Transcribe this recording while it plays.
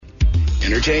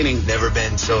Entertaining. Never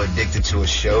been so addicted to a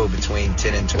show between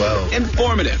 10 and 12.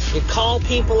 Informative. You call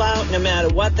people out no matter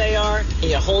what they are, and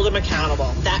you hold them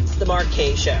accountable. That's the Mark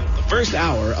Kaye Show. The first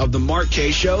hour of the Mark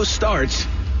Kaye Show starts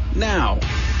now.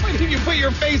 Why did you put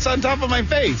your face on top of my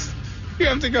face? You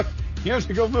have to go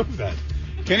move that.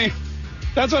 Can you?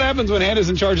 That's what happens when Hannah's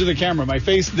in charge of the camera. My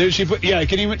face, there she put, yeah,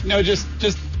 can you, no, just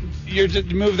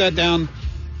move that down.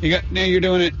 Now you're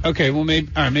doing it. Okay, well,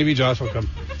 maybe Josh will come.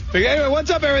 Anyway, what's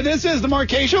up, everyone? This is the Mark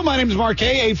Kaye Show. My name is Mark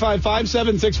Kaye,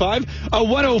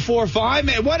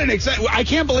 855-765-1045. What an exciting... I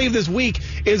can't believe this week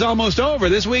is almost over.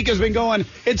 This week has been going...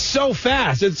 It's so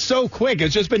fast. It's so quick.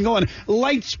 It's just been going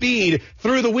light speed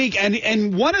through the week.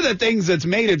 And one of the things that's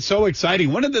made it so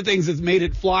exciting, one of the things that's made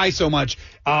it fly so much,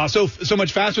 so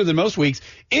much faster than most weeks,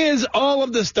 is all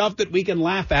of the stuff that we can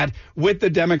laugh at with the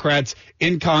Democrats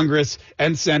in Congress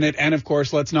and Senate. And, of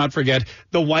course, let's not forget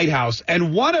the White House.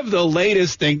 And one of the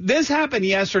latest things... This happened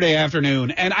yesterday afternoon,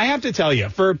 and I have to tell you,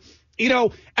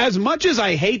 as much as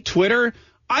I hate Twitter,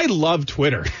 I love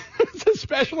Twitter,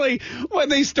 especially when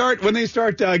they start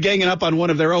ganging up on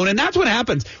one of their own. And that's what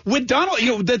happens with Donald.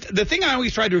 The thing I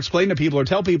always try to explain to people or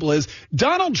tell people is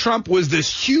Donald Trump was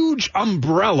this huge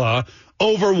umbrella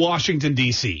over Washington,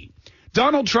 D.C.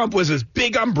 Donald Trump was this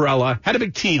big umbrella, had a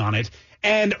big T on it.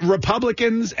 And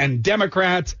Republicans and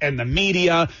Democrats and the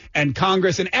media and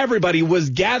Congress and everybody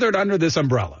was gathered under this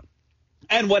umbrella.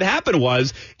 And what happened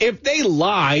was, if they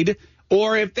lied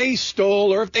or if they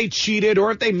stole or if they cheated or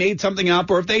if they made something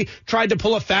up or if they tried to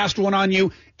pull a fast one on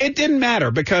you, it didn't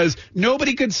matter because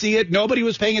nobody could see it. Nobody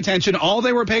was paying attention. All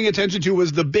they were paying attention to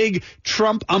was the big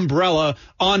Trump umbrella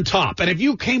on top. And if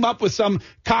you came up with some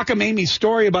cockamamie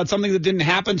story about something that didn't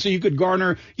happen so you could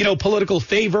garner, political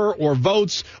favor or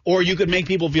votes, or you could make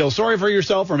people feel sorry for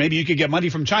yourself, or maybe you could get money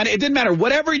from China, it didn't matter.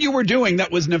 Whatever you were doing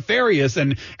that was nefarious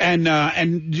and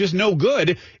just no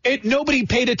good, nobody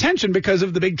paid attention because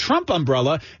of the big Trump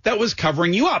umbrella that was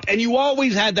covering you up. And you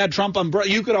always had that Trump umbrella.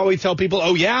 You could always tell people,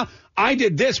 oh, yeah, I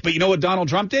did this, but you know what Donald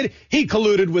Trump did? He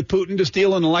colluded with Putin to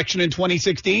steal an election in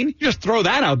 2016. You just throw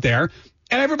that out there,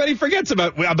 and everybody forgets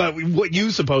about what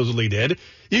you supposedly did.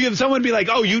 You give someone be like,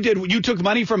 oh, you took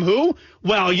money from who?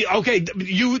 Well, okay,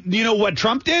 you know what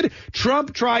Trump did?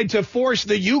 Trump tried to force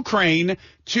the Ukraine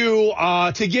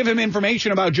to give him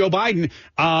information about Joe Biden,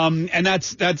 and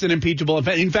that's an impeachable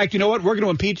offense. In fact, you know what? We're going to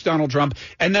impeach Donald Trump,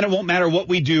 and then it won't matter what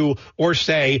we do or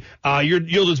say.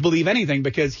 You'll just believe anything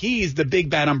because he's the big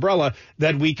bad umbrella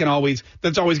that's always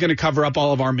going to cover up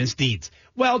all of our misdeeds.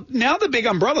 Well, now the big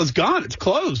umbrella's gone. It's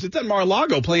closed. It's at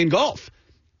Mar-a-Lago playing golf.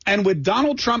 And with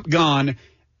Donald Trump gone,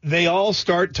 they all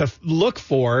start to look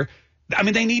for,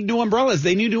 they need new umbrellas.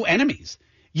 They need new enemies.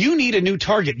 You need a new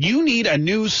target. You need a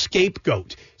new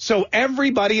scapegoat. So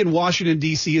everybody in Washington,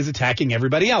 D.C. is attacking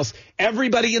everybody else.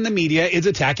 Everybody in the media is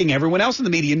attacking everyone else in the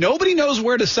media. Nobody knows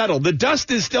where to settle. The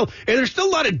dust is there's still a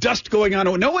lot of dust going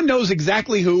on. No one knows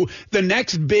exactly who the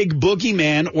next big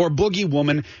boogeyman or boogie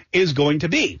woman is going to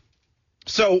be.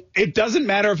 So it doesn't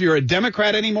matter if you're a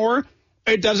Democrat anymore.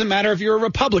 It doesn't matter if you're a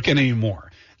Republican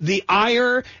anymore. The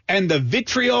ire and the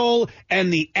vitriol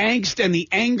and the angst and the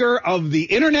anger of the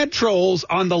internet trolls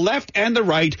on the left and the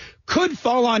right could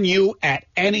fall on you at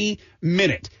any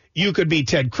minute. You could be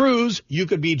Ted Cruz. You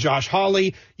could be Josh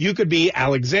Hawley. You could be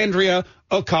Alexandria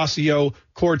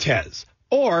Ocasio-Cortez.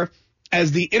 Or,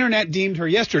 as the internet deemed her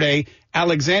yesterday,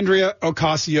 Alexandria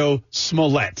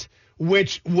Ocasio-Smollet,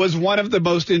 which was one of the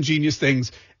most ingenious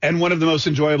things and one of the most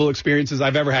enjoyable experiences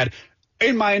I've ever had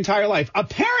in my entire life.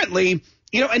 Apparently,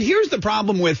 and here's the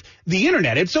problem with the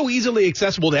internet. It's so easily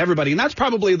accessible to everybody, and that's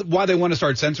probably why they want to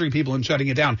start censoring people and shutting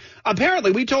it down.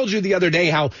 Apparently, we told you the other day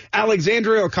how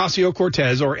Alexandria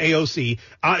Ocasio-Cortez, or AOC,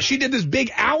 she did this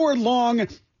big hour-long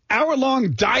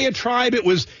diatribe. It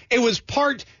was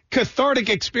part cathartic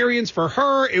experience for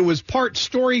her. It was part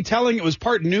storytelling. It was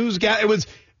part news. It was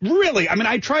really,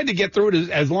 I tried to get through it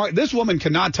as long. This woman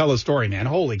cannot tell a story, man.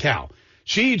 Holy cow.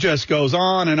 She just goes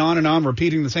on and on and on,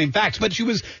 repeating the same facts. But she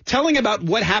was telling about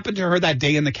what happened to her that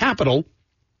day in the Capitol,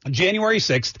 January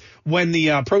 6th, when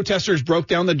the protesters broke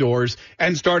down the doors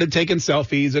and started taking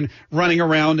selfies and running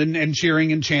around and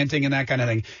cheering and chanting and that kind of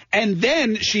thing. And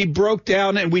then she broke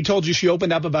down, and we told you she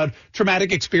opened up about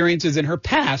traumatic experiences in her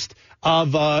past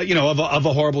of a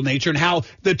horrible nature, and how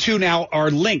the two now are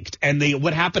linked. And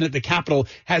what happened at the Capitol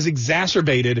has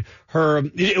exacerbated her.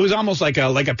 It was almost like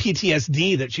a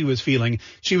PTSD that she was feeling.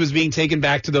 She was being taken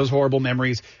back to those horrible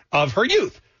memories of her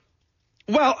youth.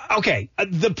 Well, okay,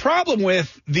 the problem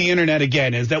with the internet,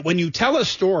 again, is that when you tell a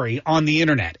story on the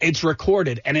internet, it's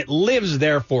recorded and it lives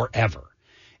there forever.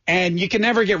 And you can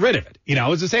never get rid of it.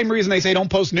 It's the same reason they say don't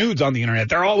post nudes on the internet.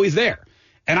 They're always there.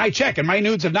 And I check, and my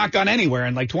nudes have not gone anywhere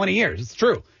in like 20 years. It's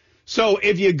true. So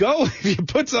if you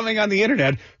put something on the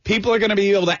internet, people are going to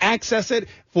be able to access it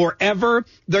forever.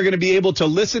 They're going to be able to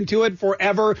listen to it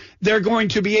forever. They're going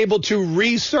to be able to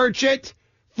research it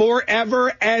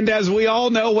forever. And as we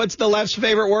all know, what's the left's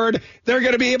favorite word? They're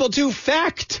going to be able to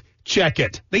fact check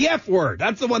it. The F word.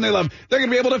 That's the one they love. They're going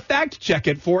to be able to fact check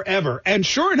it forever. And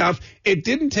sure enough, it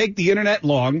didn't take the internet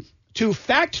long to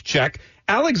fact check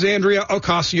Alexandria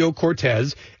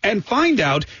Ocasio-Cortez and find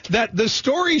out that the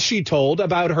story she told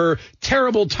about her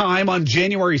terrible time on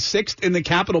January 6th in the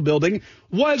Capitol building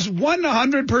was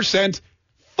 100%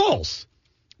 false.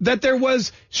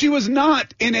 That she was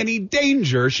not in any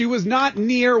danger. She was not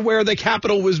near where the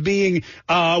Capitol was being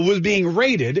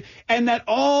raided, and that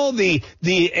all the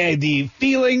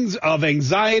feelings of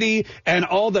anxiety and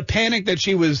all the panic that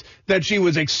she was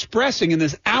expressing in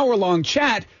this hour-long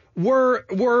chat were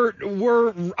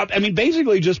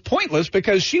basically just pointless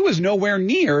because she was nowhere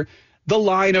near the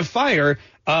line of fire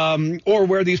or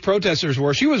where these protesters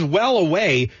were. She was well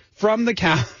away from the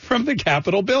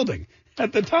Capitol building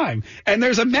at the time. And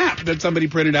there's a map that somebody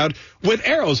printed out with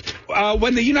arrows.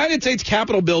 When the United States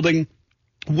Capitol building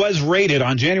was raided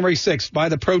on January 6th by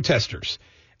the protesters,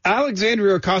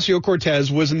 Alexandria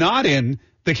Ocasio-Cortez was not in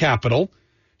the Capitol.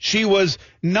 She was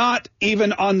not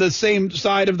even on the same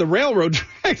side of the railroad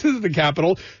tracks as the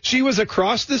Capitol. She was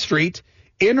across the street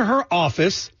in her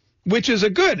office, which is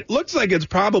looks like it's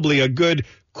probably a good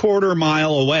quarter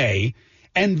mile away.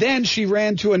 And then she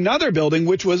ran to another building,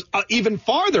 which was even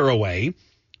farther away.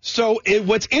 So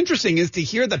what's interesting is to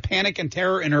hear the panic and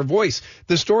terror in her voice.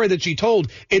 The story that she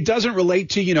told, it doesn't relate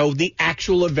to, the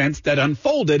actual events that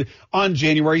unfolded on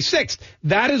January 6th.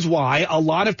 That is why a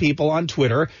lot of people on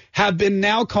Twitter have been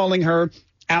now calling her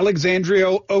Alexandria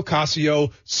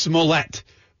Ocasio Smollet,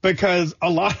 because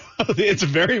it's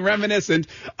very reminiscent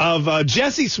of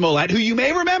Jussie Smollett, who you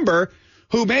may remember.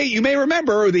 You may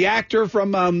remember the actor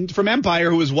from Empire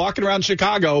who was walking around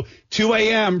Chicago 2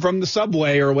 a.m. from the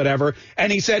subway or whatever,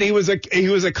 and he said he was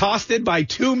accosted by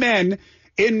two men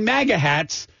in MAGA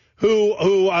hats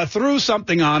who threw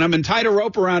something on him and tied a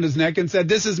rope around his neck and said,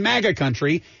 "This is MAGA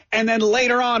country." And then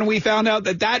later on, we found out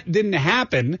that didn't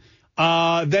happen.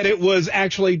 That it was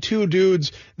actually two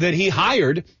dudes that he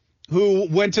hired who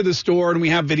went to the store, and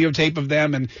we have videotape of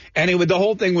them, and the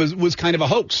whole thing was kind of a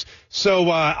hoax. So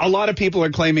a lot of people are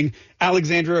claiming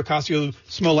Alexandria Ocasio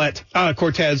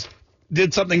Cortez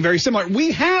did something very similar.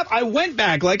 I went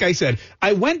back, like I said,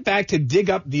 to dig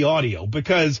up the audio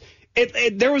because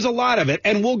there was a lot of it,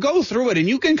 and we'll go through it, and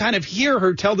you can kind of hear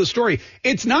her tell the story.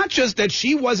 It's not just that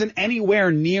she wasn't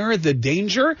anywhere near the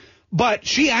danger, but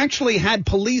she actually had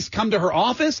police come to her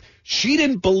office. She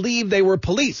didn't believe they were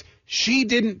police. She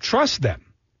didn't trust them.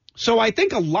 So I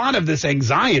think a lot of this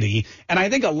anxiety and I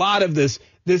think a lot of this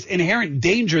inherent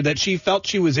danger that she felt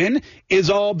she was in is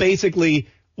all basically,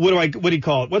 what do you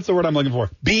call it? What's the word I'm looking for?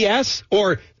 BS?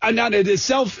 Or not, it is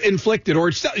self-inflicted,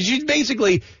 or she's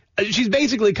basically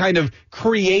kind of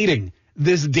creating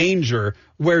this danger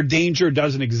where danger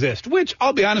doesn't exist, which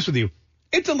I'll be honest with you,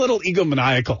 it's a little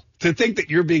egomaniacal to think that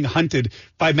you're being hunted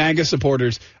by MAGA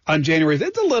supporters on January.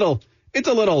 It's a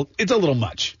little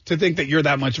much to think that you're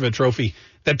that much of a trophy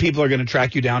that people are going to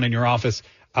track you down in your office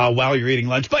while you're eating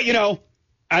lunch. But,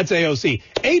 that's AOC.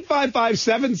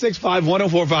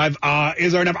 855-765-1045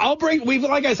 is our number.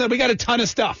 Like I said, we got a ton of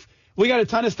stuff. We got a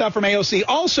ton of stuff from AOC.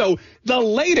 Also, the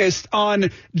latest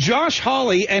on Josh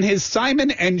Hawley and his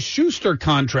Simon & Schuster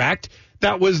contract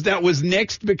that was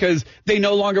nixed because they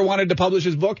no longer wanted to publish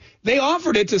his book. They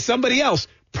offered it to somebody else.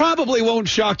 Probably won't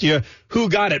shock you who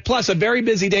got it. Plus, a very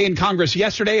busy day in Congress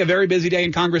yesterday, a very busy day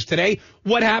in Congress today.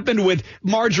 What happened with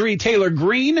Marjorie Taylor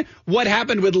Greene? What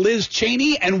happened with Liz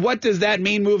Cheney? And what does that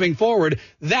mean moving forward?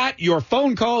 That, your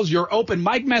phone calls, your open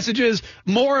mic messages,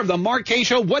 more of the Mark K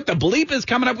Show. What the bleep is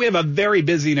coming up. We have a very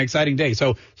busy and exciting day.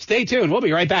 So stay tuned. We'll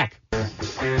be right back.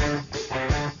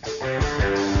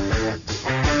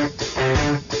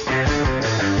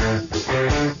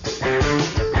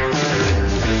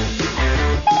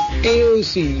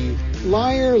 AOC,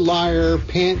 liar, liar,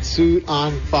 pantsuit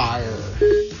on fire.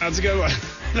 That's a good one.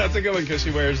 That's a good one because she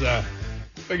wears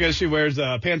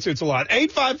pantsuits a lot.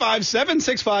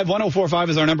 855-765-1045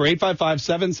 is our number.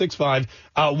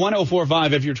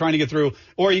 855-765-1045 if you're trying to get through.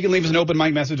 Or you can leave us an open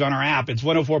mic message on our app. It's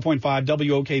 104.5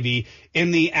 WOKV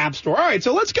in the App Store. All right,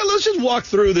 so let's just walk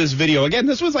through this video. Again,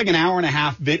 this was like an hour and a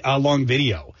half long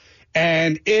video.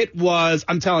 And it was,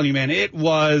 I'm telling you, man, it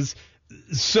was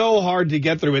so hard to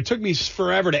get through. It took me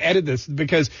forever to edit this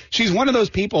because she's one of those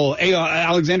people,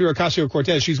 Alexandria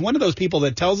Ocasio-Cortez, she's one of those people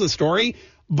that tells a story,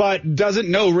 but doesn't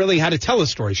know really how to tell a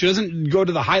story. She doesn't go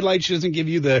to the highlights. She doesn't give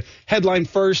you the headline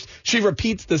first. She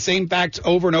repeats the same facts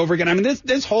over and over again. I mean,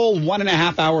 this whole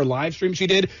 1.5 hour live stream she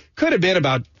did could have been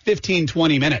about 15,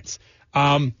 20 minutes.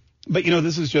 But, you know,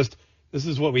 this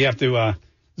is what we have to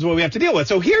deal with.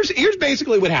 So here's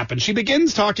basically what happened. She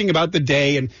begins talking about the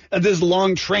day and this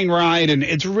long train ride, and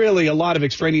it's really a lot of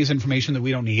extraneous information that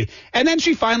we don't need. And then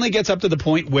she finally gets up to the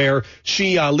point where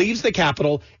she leaves the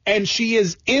Capitol, and she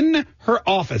is in her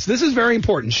office. This is very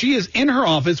important. She is in her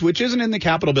office, which isn't in the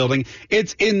Capitol building.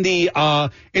 It's in the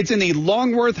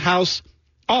Longworth House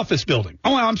office building.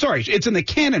 Oh, I'm sorry. It's in the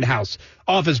Cannon House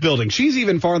office building. She's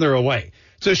even farther away.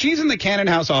 So she's in the Cannon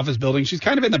House office building. She's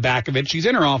kind of in the back of it. She's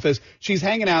in her office. She's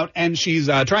hanging out, and she's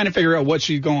trying to figure out what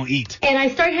she's going to eat. And I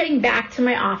start heading back to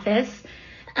my office.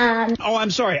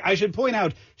 I'm sorry. I should point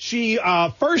out she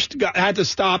first had to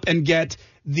stop and get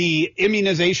the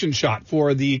immunization shot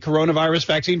for the coronavirus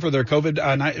vaccine for their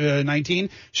COVID-19.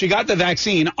 She got the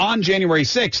vaccine on January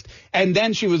 6th, and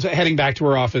then she was heading back to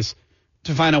her office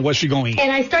to find out what she's going to eat.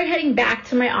 And I start heading back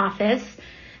to my office,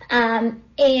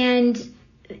 and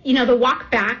you know, the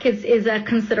walk back is a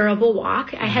considerable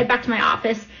walk. I head back to my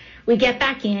office. We get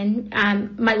back in.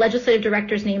 My legislative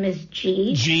director's name is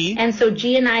G. G. And so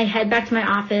G and I head back to my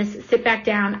office, sit back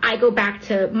down. I go back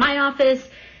to my office.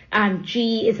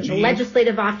 G is in the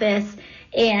legislative office.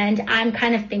 And I'm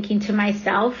kind of thinking to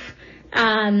myself,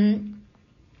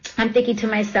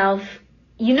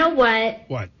 you know what?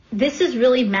 What? This is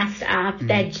really messed up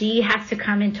that G has to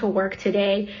come into work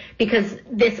today because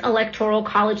this electoral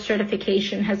college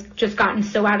certification has just gotten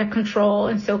so out of control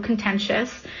and so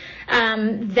contentious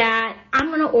that I'm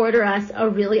going to order us a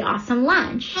really awesome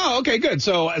lunch. Oh, okay, good.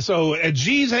 So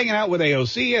G's hanging out with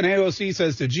AOC, and AOC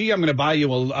says to G, I'm going to buy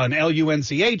you an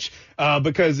LUNCH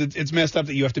because it's messed up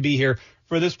that you have to be here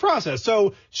for this process.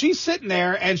 So she's sitting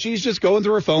there and she's just going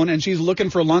through her phone and she's looking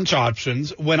for lunch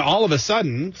options when all of a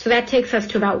sudden. So that takes us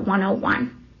to about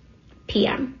 1:01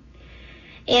 p.m.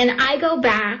 And I go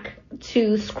back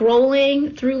to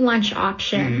scrolling through lunch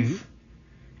options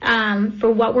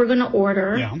for what we're going to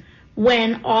order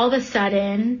when all of a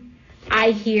sudden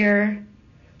I hear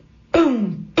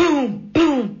boom, boom,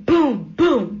 boom, boom,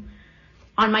 boom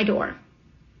on my door.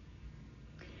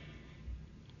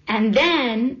 And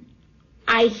then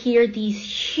I hear these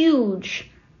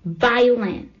huge,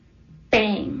 violent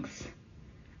bangs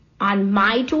on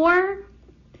my door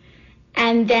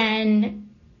and then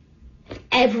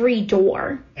every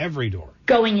door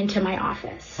going into my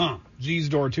office. Huh. G's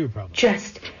door too, probably.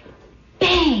 Just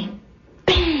bang,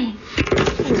 bang.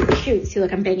 Shoot, see,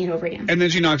 look, I'm banging over again. And then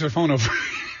she knocks her phone over.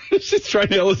 She's trying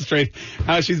to illustrate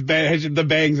how she's the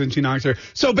bangs, and she knocks her.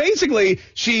 So basically,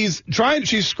 she's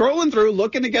scrolling through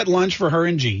looking to get lunch for her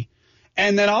and G.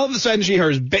 And then all of a sudden she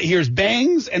hears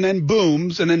bangs and then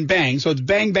booms and then bangs. So it's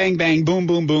bang, bang, bang, boom,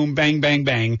 boom, boom, bang, bang,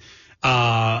 bang.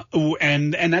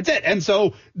 And that's it. And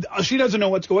so she doesn't know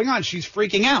what's going on. She's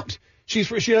freaking out. She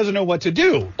doesn't know what to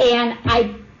do. And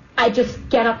I just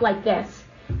get up like this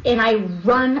and I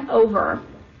run over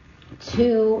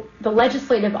to the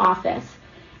legislative office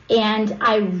and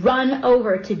I run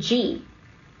over to G.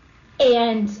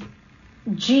 And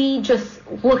G just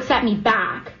looks at me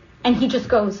back and he just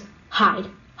goes, hide,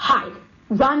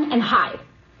 run and hide.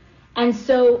 And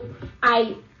so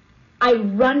I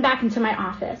run back into my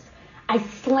office. I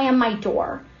slam my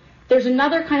door. There's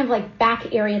another kind of like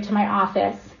back area to my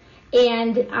office.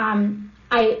 And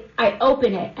I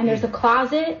open it and there's a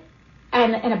closet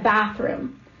and a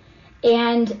bathroom.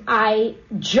 And I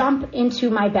jump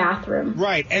into my bathroom.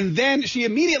 Right. And then she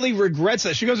immediately regrets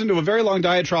that. She goes into a very long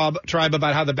diatribe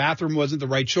about how the bathroom wasn't the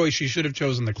right choice. She should have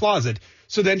chosen the closet.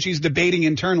 So then she's debating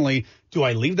internally, do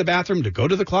I leave the bathroom to go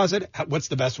to the closet? What's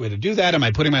the best way to do that? Am I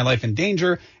putting my life in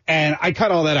danger? And I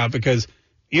cut all that out because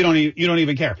you don't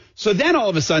even care. So then all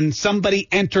of a sudden somebody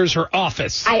enters her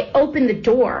office. I open the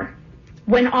door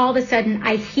when all of a sudden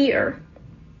I hear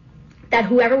that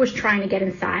whoever was trying to get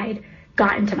inside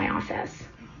got into my office.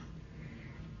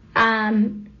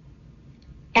 And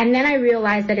then I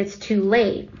realized that it's too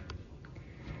late.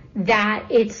 That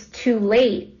it's too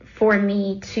late for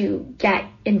me to get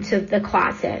into the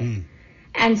closet.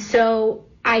 And so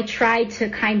I tried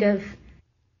to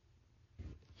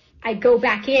I go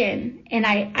back in and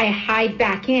I hide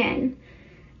back in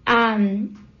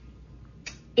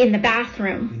the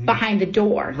bathroom behind the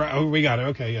door. Right. Oh, we got it.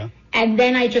 Okay, yeah. And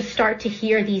then I just start to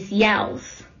hear these yells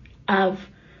of,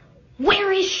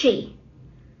 where is she?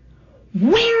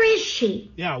 Where is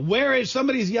she? Yeah,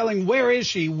 somebody's yelling, where is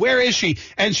she? Where is she?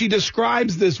 And she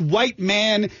describes this white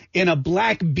man in a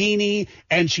black beanie,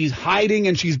 and she's hiding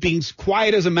and she's being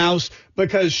quiet as a mouse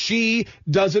because she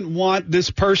doesn't want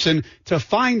this person to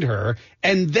find her.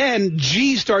 And then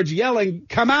G starts yelling,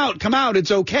 come out,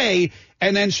 it's okay.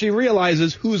 And then she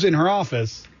realizes who's in her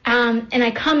office. And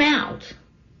I come out.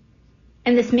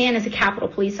 And this man is a Capitol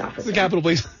Police officer. The Capitol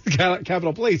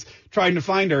Police trying to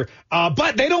find her,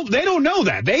 but they don't know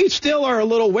that. They still are a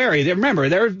little wary. Remember,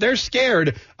 they're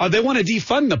scared. They want to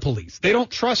defund the police. They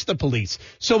don't trust the police.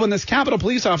 So when this Capitol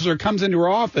Police officer comes into her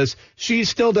office, she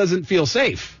still doesn't feel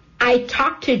safe. I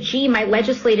talked to G, my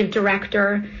legislative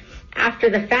director, after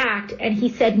the fact, and he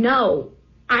said no.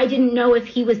 I didn't know if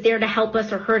he was there to help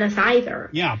us or hurt us either.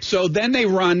 Yeah. So then they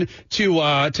run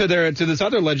to this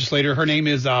other legislator. Her name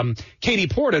is Katie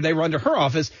Porter. They run to her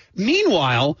office.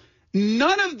 Meanwhile,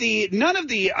 none of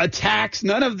the attacks,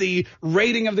 none of the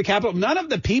raiding of the Capitol, none of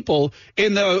the people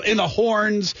in the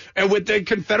horns and with the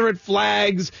Confederate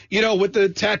flags, with the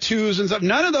tattoos and stuff.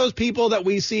 None of those people that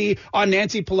we see on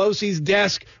Nancy Pelosi's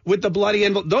desk with the bloody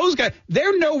envelope. Those guys,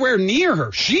 they're nowhere near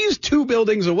her. She's 2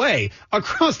 buildings away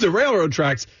across the railroad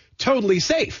tracks, totally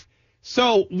safe.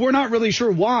 So we're not really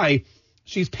sure why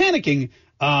she's panicking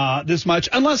this much,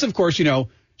 unless, of course,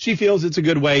 she feels it's a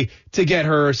good way to get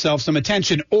herself some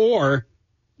attention. Or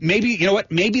maybe,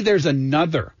 maybe there's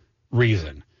another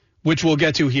reason, which we'll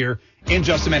get to here in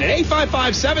just a minute.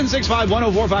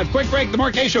 855-765-1045. Quick break. The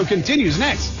Mark Kaye Show continues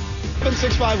next.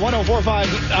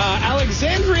 765-1045.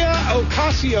 Alexandria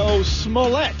Ocasio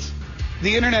Smollet.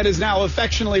 The internet is now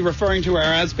affectionately referring to her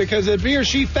as, because it appears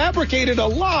she fabricated a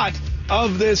lot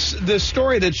of this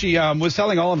story that she was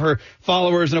telling all of her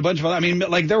followers and a bunch of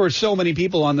other, there were so many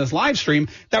people on this live stream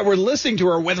that were listening to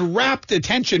her with rapt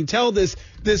attention tell this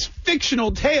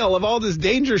fictional tale of all this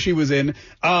danger she was in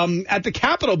at the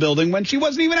Capitol building when she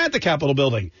wasn't even at the Capitol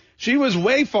building. She was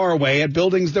way far away at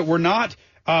buildings that were not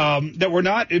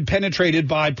penetrated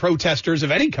by protesters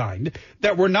of any kind,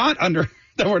 that were not under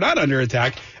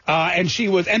attack.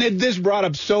 This brought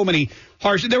up so many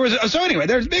harsh.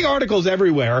 There's big articles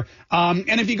everywhere.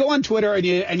 And if you go on Twitter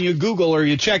and you Google or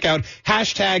you check out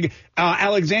hashtag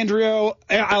Alexandria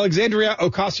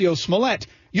Ocasio Smollet,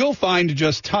 you'll find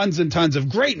just tons and tons of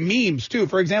great memes too.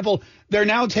 For example, they're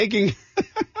now taking,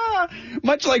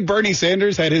 much like Bernie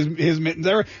Sanders had his mittens,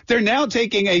 they're now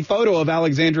taking a photo of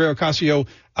Alexandria Ocasio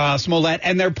Smollet,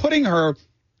 and they're putting her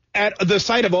at the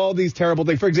site of all these terrible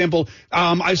things. For example,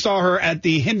 I saw her at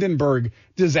the Hindenburg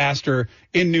disaster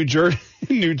in New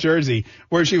Jersey,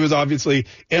 where she was obviously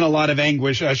in a lot of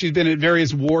anguish. She's been at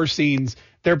various war scenes.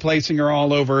 They're placing her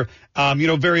all over,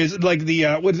 various, like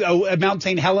the Mount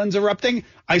St. Helens erupting.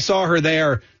 I saw her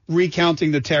there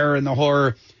recounting the terror and the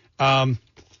horror.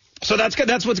 So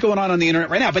that's what's going on the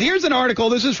internet right now. But here's an article.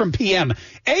 This is from PM.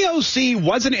 AOC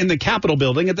wasn't in the Capitol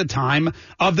building at the time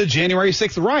of the January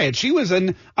 6th riot. She was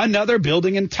in another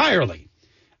building entirely.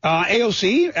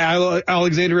 AOC,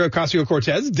 Alexandria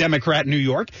Ocasio-Cortez, Democrat, New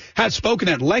York, has spoken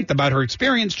at length about her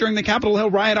experience during the Capitol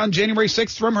Hill riot on January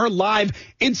 6th from her live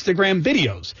Instagram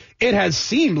videos. It has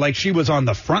seemed like she was on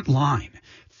the front line,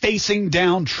 facing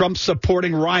down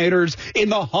Trump-supporting rioters in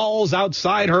the halls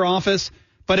outside her office.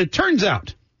 But it turns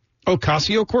out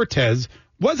Ocasio-Cortez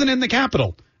wasn't in the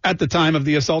Capitol at the time of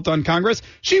the assault on Congress.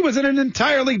 She was in an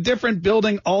entirely different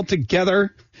building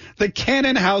altogether, the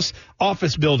Cannon House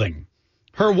office building.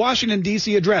 Her Washington,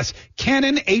 D.C. address,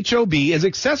 Cannon HOB, is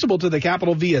accessible to the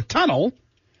Capitol via tunnel.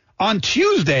 On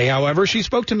Tuesday, however, she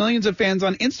spoke to millions of fans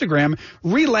on Instagram,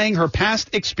 relaying her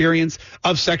past experience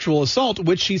of sexual assault,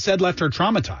 which she said left her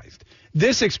traumatized.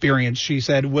 This experience, she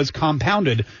said, was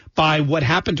compounded by what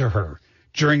happened to her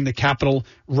during the Capitol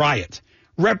riot.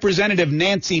 Representative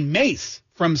Nancy Mace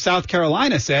from South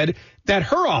Carolina said that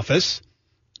her office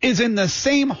is in the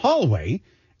same hallway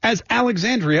as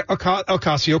Alexandria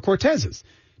Ocasio-Cortez's,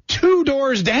 2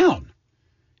 doors down,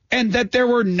 and that there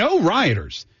were no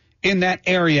rioters in that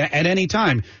area at any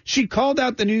time. She called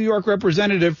out the New York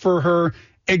representative for her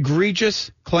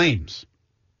egregious claims.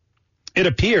 It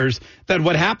appears that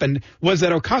what happened was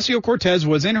that Ocasio-Cortez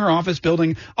was in her office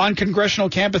building on congressional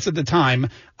campus at the time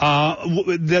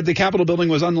that the Capitol building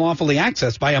was unlawfully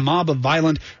accessed by a mob of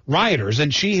violent rioters,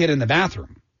 and she hid in the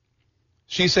bathroom.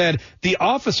 She said, the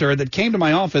officer that came to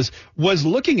my office was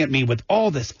looking at me with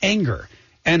all this anger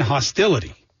and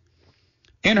hostility.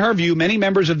 In her view, many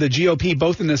members of the GOP,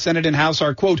 both in the Senate and House,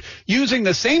 are, quote, using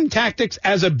the same tactics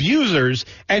as abusers,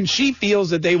 and she feels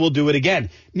that they will do it again.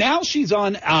 Now she's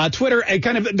on Twitter and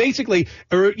kind of basically,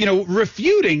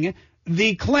 refuting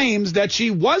the claims that she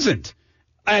wasn't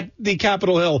at the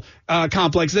Capitol Hill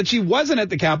complex, that she wasn't at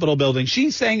the Capitol building.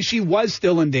 She's saying she was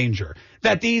still in danger,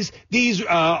 that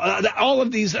all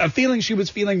of these feelings she was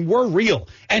feeling were real,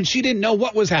 and she didn't know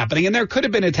what was happening, and there could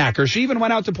have been attackers. She even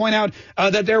went out to point out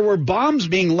that there were bombs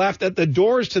being left at the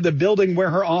doors to the building where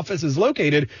her office is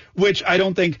located, which I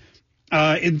don't think,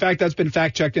 in fact, that's been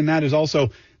fact-checked, and that is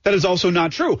also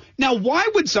not true. Now, why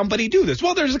would somebody do this?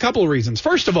 Well, there's a couple of reasons.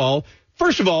 First of all,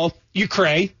 you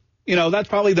cray. That's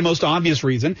probably the most obvious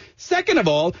reason. Second of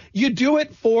all, you do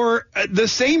it for the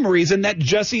same reason that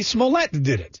Jussie Smollett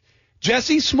did it.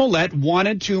 Jussie Smollett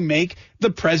wanted to make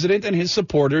the president and his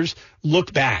supporters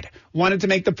look bad, wanted to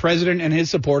make the president and his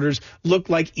supporters look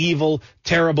like evil,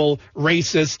 terrible,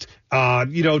 racist,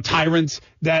 tyrants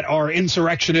that are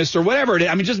insurrectionists or whatever it is.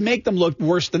 I mean, just make them look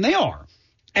worse than they are.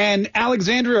 And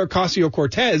Alexandria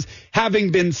Ocasio-Cortez,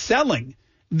 having been selling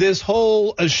this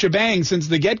whole shebang since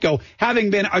the get-go, having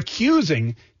been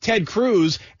accusing Ted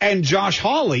Cruz and Josh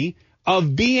Hawley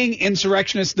of being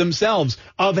insurrectionists themselves,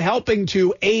 of helping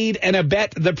to aid and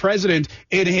abet the president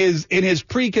in his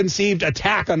preconceived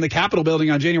attack on the Capitol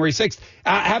building on January 6th,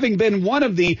 having been one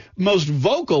of the most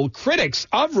vocal critics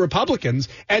of Republicans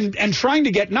and trying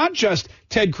to get not just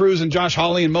Ted Cruz and Josh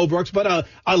Hawley and Mo Brooks, but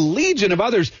a legion of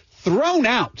others thrown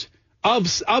out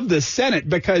of the Senate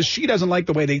because she doesn't like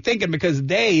the way they think and because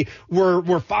they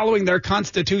were following their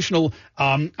constitutional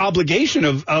obligation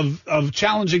of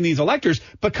challenging these electors.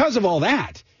 Because of all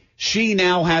that, she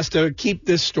now has to keep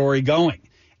this story going.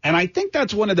 And I think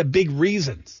that's one of the big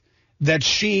reasons that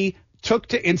she took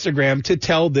to Instagram to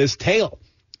tell this tale,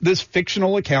 this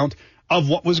fictional account of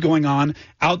what was going on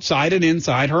outside and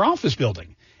inside her office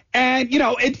building. And,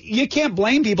 you can't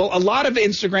blame people. A lot of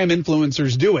Instagram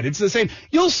influencers do it. It's the same.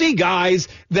 You'll see guys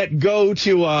that go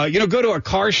to a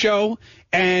car show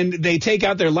and they take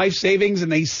out their life savings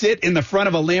and they sit in the front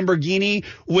of a Lamborghini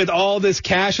with all this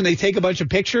cash and they take a bunch of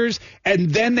pictures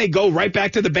and then they go right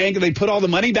back to the bank and they put all the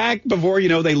money back before,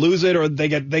 they lose it or they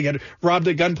get robbed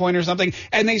at gunpoint or something.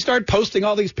 And they start posting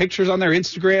all these pictures on their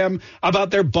Instagram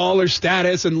about their baller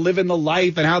status and living the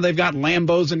life and how they've got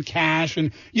Lambos and cash.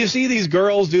 And you see these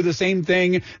girls do the same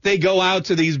thing. They go out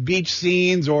to these beach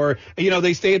scenes or,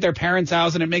 they stay at their parents'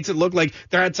 house and it makes it look like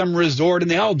they're at some resort,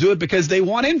 and they all do it because they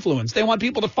want influence. They want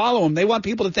people to follow them. They want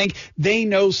people to think they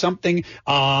know something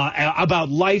about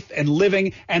life and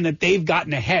living and that they've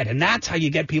gotten ahead. And that's how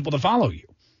you get people to follow you.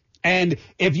 And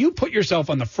if you put yourself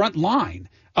on the front line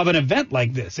of an event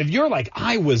like this, if you're like,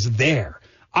 I was there,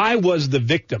 I was the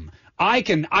victim, I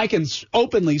can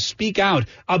openly speak out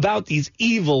about these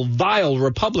evil, vile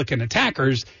Republican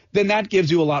attackers, then that gives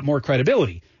you a lot more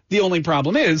credibility. The only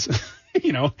problem is,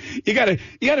 you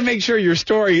gotta make sure your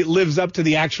story lives up to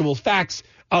the actual facts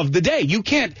of the day. You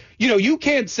can't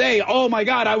say, oh my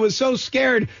God, I was so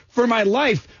scared for my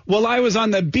life while I was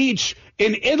on the beach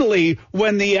in Italy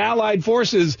when the Allied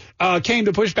forces came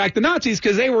to push back the Nazis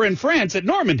because they were in France at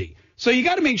Normandy. So you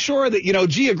got to make sure that,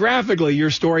 geographically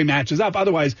your story matches up.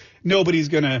 Otherwise, nobody's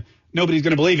gonna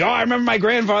believe you. Oh, I remember my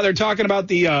grandfather talking about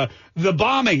the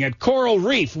bombing at Coral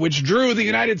Reef, which drew the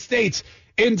United States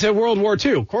into World War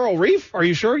II. Coral Reef? Are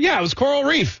you sure? Yeah, it was Coral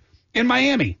Reef in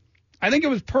Miami. I think it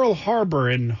was Pearl Harbor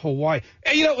in Hawaii.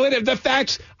 And the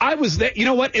facts, I was there. You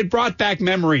know what? It brought back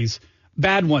memories,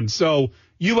 bad ones. So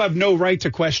you have no right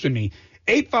to question me.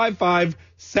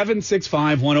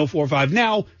 855-765-1045.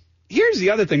 Now, here's the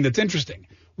other thing that's interesting.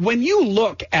 When you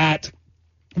look at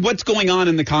what's going on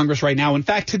in the Congress right now, in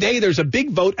fact, today there's a big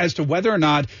vote as to whether or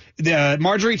not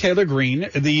Marjorie Taylor Greene,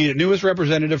 the newest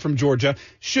representative from Georgia,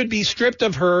 should be stripped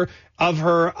of her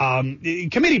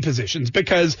committee positions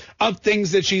because of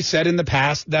things that she said in the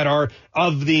past that are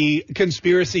of the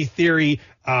conspiracy theory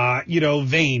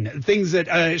vein, things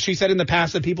that she said in the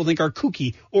past that people think are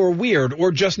kooky or weird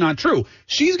or just not true.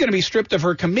 She's going to be stripped of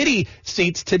her committee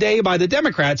seats today by the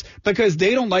Democrats because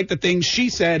they don't like the things she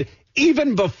said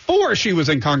even before she was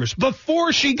in Congress,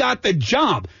 before she got the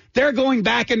job. They're going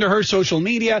back into her social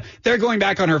media. They're going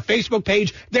back on her Facebook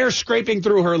page. They're scraping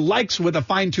through her likes with a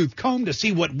fine-tooth comb to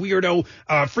see what weirdo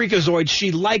freakazoids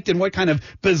she liked and what kind of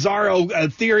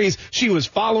bizarro theories she was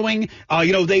following.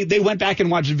 They went back and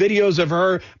watched videos of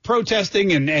her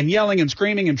protesting and yelling and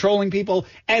screaming and trolling people.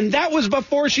 And that was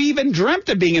before she even dreamt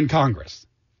of being in Congress.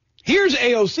 Here's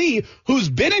AOC, who's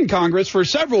been in Congress for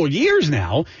several years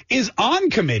now, is on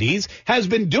committees, has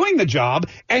been doing the job,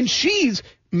 and she's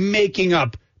making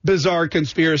up bizarre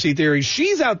conspiracy theories.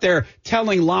 She's out there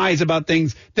telling lies about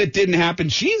things that didn't happen.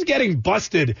 She's getting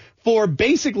busted for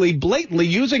basically blatantly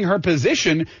using her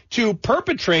position to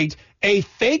perpetrate a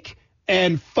fake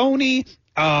and phony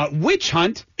witch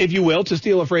hunt, if you will, to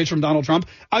steal a phrase from Donald Trump,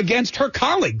 against her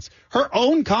colleagues, her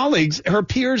own colleagues, her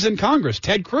peers in Congress,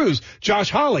 Ted Cruz,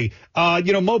 Josh Hawley,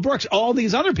 Mo Brooks, all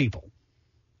these other people.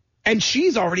 And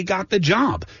she's already got the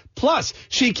job. Plus,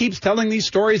 she keeps telling these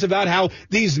stories about how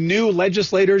these new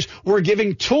legislators were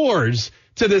giving tours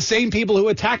to the same people who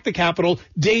attacked the Capitol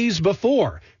days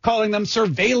before, calling them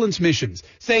surveillance missions,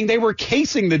 saying they were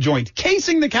casing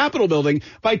the Capitol building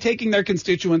by taking their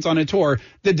constituents on a tour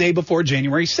the day before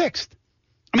January 6th.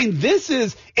 I mean, this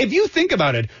is, if you think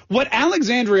about it, what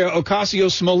Alexandria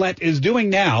Ocasio Smollet is doing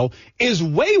now is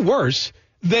way worse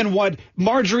than what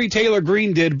Marjorie Taylor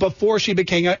Greene did before she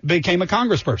became a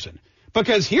congressperson.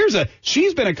 Because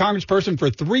she's been a congressperson for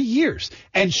 3 years,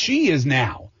 and she is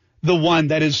now the one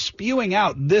that is spewing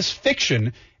out this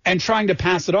fiction and trying to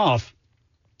pass it off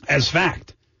as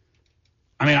fact.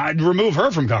 I mean, I'd remove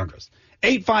her from Congress.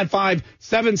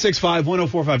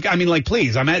 855-765-1045. I mean,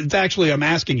 please, I'm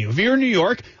asking you. If you're in New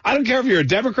York, I don't care if you're a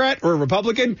Democrat or a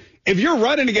Republican. If you're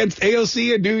running against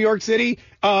AOC in New York City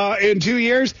in 2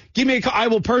 years, give me a call. I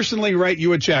will personally write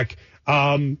you a check.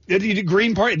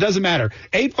 Green Party, it doesn't matter.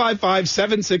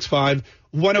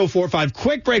 855-765-1045.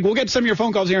 Quick break. We'll get some of your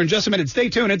phone calls here in just a minute. Stay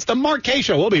tuned. It's the Mark Kaye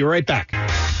Show. We'll be right back.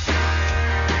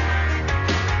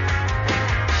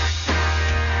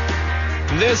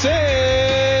 This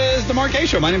is the Mark Kaye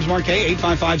Show. My name is Mark Kaye.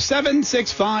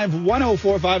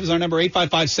 855-765-1045 is our number.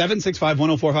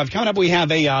 855-765-1045. Coming up, we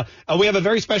have a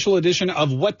very special edition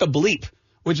of What the Bleep,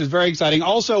 which is very exciting.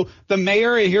 Also, the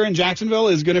mayor here in Jacksonville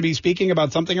is going to be speaking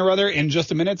about something or other in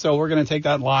just a minute, so we're going to take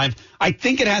that live. I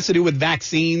think it has to do with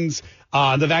vaccines,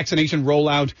 the vaccination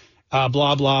rollout,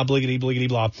 blah, blah, bliggity, bliggity,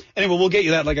 blah. Anyway, we'll get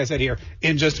you that, like I said, here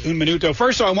in just un minuto.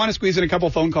 First, I want to squeeze in a couple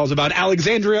phone calls about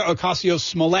Alexandria Ocasio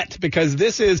Smollet, because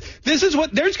this is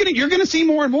what you're going to see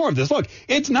more and more of this. Look,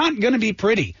 it's not going to be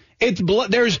pretty.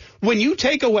 When you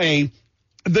take away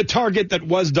the target that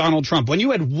was Donald Trump, when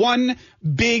you had one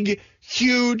big,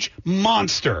 huge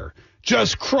monster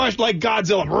just crushed like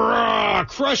Godzilla,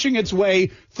 crushing its way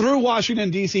through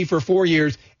Washington, D.C. for 4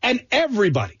 years, and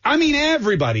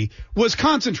everybody was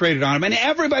concentrated on him, and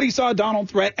everybody saw Donald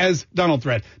Trump as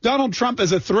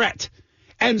a threat.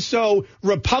 And so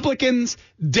Republicans,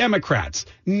 Democrats,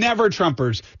 never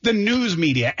Trumpers, the news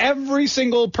media, every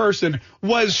single person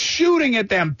was shooting at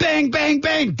them. Bang, bang,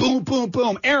 bang, boom, boom,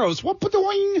 boom, arrows,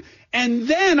 whoop-a-doing. And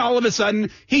then all of a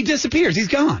sudden he disappears. He's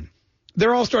gone.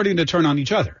 They're all starting to turn on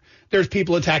each other. There's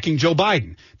people attacking Joe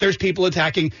Biden. There's people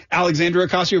attacking Alexandria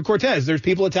Ocasio-Cortez. There's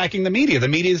people attacking the media. The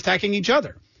media is attacking each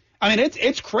other. I mean,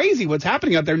 it's crazy what's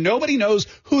happening out there. Nobody knows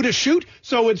who to shoot,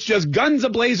 so it's just guns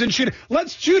ablaze and shoot.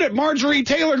 Let's shoot at Marjorie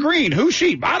Taylor Greene. Who's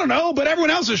she? I don't know, but everyone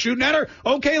else is shooting at her.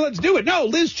 Okay, let's do it. No,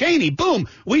 Liz Cheney. Boom.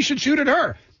 We should shoot at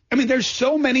her. I mean, there's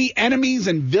so many enemies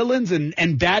and villains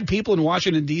and bad people in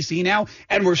Washington, D.C. now,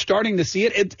 and we're starting to see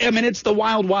it. It's the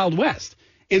wild, wild west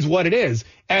is what it is.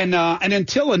 And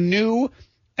until a new,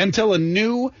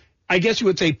 I guess you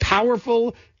would say,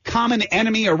 powerful common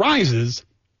enemy arises,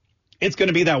 it's going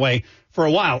to be that way for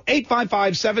a while.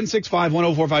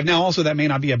 855-765-1045. Now, also, that may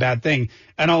not be a bad thing,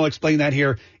 and I'll explain that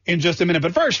here in just a minute.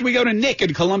 But first, we go to Nick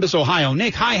in Columbus, Ohio.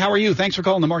 Nick, hi, how are you? Thanks for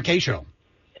calling the Mark Kaye Show.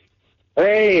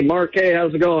 Hey, Mark Kaye,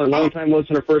 how's it going? Long-time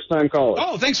listener, first-time caller.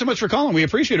 Oh, thanks so much for calling. We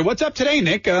appreciate it. What's up today,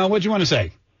 Nick? What do you want to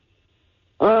say?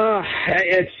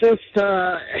 It's just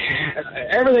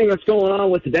everything that's going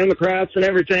on with the Democrats and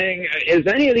everything. Is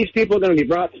any of these people going to be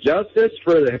brought to justice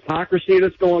for the hypocrisy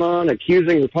that's going on,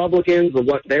 accusing Republicans of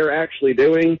what they're actually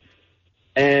doing?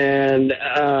 And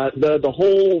the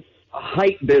whole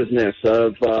hype business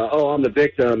of, I'm the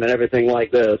victim and everything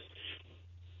like this.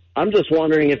 I'm just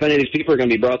wondering if any of these people are going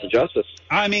to be brought to justice.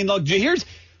 I mean, look,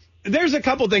 there's a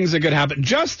couple things that could happen.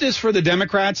 Justice for the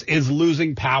Democrats is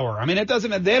losing power. I mean,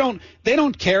 they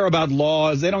don't care about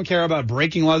laws. They don't care about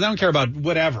breaking laws. They don't care about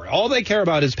whatever. All they care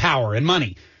about is power and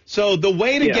money. So the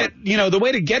way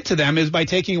to get to them is by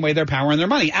taking away their power and their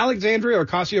money. Alexandria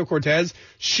Ocasio-Cortez,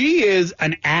 she is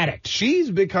an addict. She's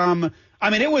become,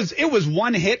 I mean, it was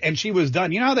one hit and she was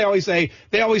done. You know how they always say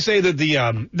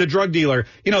that the drug dealer,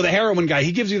 the heroin guy,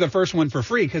 he gives you the first one for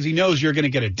free because he knows you're going to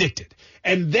get addicted.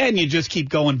 And then you just keep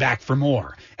going back for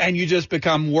more, and you just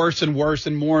become worse and worse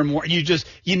and more.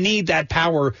 You need that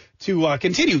power to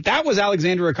continue. That was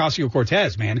Alexandria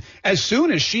Ocasio-Cortez, man. As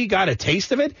soon as she got a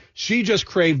taste of it, she just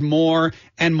craved more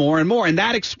and more and more. And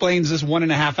that explains this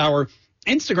 1.5 hour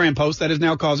Instagram post that is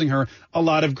now causing her a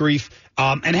lot of grief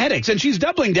and headaches. And she's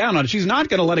doubling down on it. She's not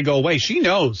going to let it go away. She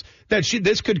knows that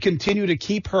this could continue to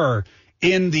keep her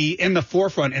in the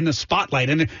forefront, in the spotlight.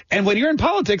 And when you're in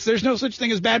politics, there's no such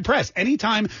thing as bad press.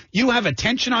 Anytime you have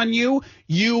attention on you,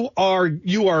 you are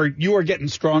getting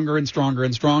stronger and stronger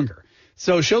and stronger.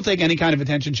 So she'll take any kind of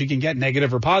attention she can get,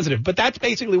 negative or positive. But that's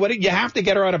basically you have to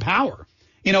get her out of power.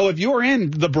 You know, if you're in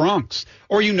the Bronx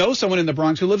or you know someone in the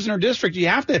Bronx who lives in her district, you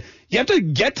have to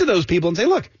get to those people and say,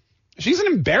 look, she's an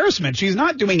embarrassment. She's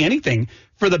not doing anything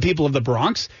for the people of the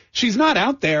Bronx. She's not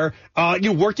out there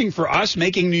working for us,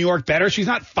 making New York better. She's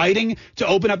not fighting to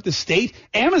open up the state.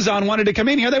 Amazon wanted to come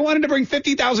in here. They wanted to bring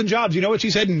 50,000 jobs. You know what she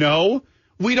said? No,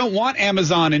 we don't want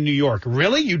Amazon in New York.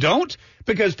 Really? You don't?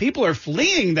 Because people are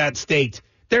fleeing that state.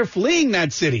 They're fleeing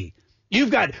that city. You've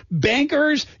got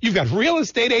bankers, you've got real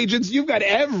estate agents, you've got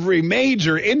every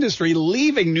major industry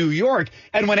leaving New York.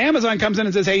 And when Amazon comes in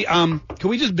and says, hey, can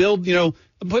we just build,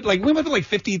 put like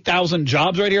 50,000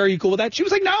 jobs right here? Are you cool with that? She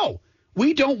was like, no,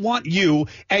 we don't want you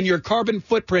and your carbon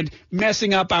footprint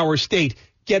messing up our state.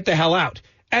 Get the hell out.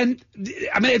 And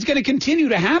I mean, it's going to continue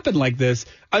to happen like this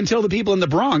until the people in the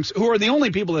Bronx, who are the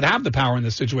only people that have the power in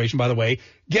this situation, by the way,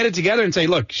 get it together and say,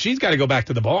 look, she's got to go back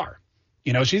to the bar.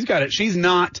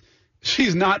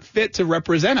 She's not fit to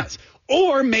represent us.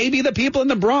 Or maybe the people in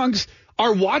the Bronx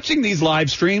are watching these live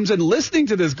streams and listening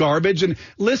to this garbage and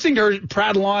listening to her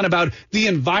prattle on about the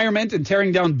environment and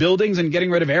tearing down buildings and getting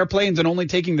rid of airplanes and only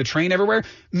taking the train everywhere.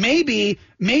 Maybe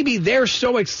they're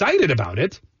so excited about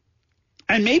it,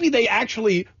 and maybe they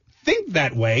actually think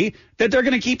that way, that they're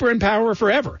going to keep her in power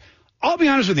forever. I'll be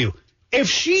honest with you. If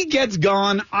she gets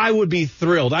gone, I would be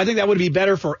thrilled. I think that would be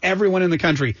better for everyone in the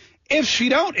country. If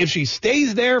she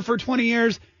stays there for 20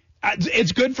 years,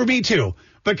 it's good for me too,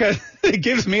 because it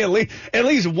gives me at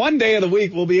least one day of the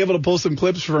week we'll be able to pull some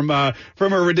clips from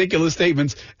her ridiculous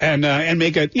statements and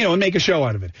make a show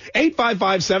out of it.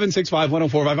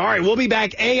 855-765-1045. All right, we'll be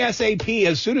back ASAP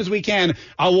as soon as we can.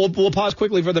 We'll pause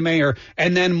quickly for the mayor,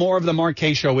 and then more of the Mark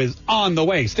Kaye Show is on the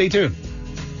way. Stay tuned.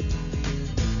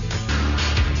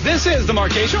 This is the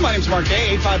Mark Kaye Show. My name's Mark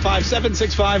Kaye.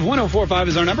 855-765-1045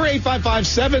 is our number.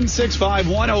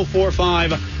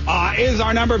 855-765-1045 is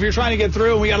our number if you're trying to get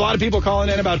through. We got a lot of people calling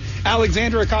in about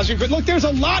Alexandria, Ocasio. Look, there's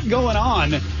a lot going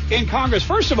on in Congress.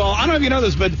 First of all, I don't know if you know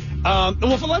this, but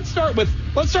let's start with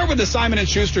the Simon &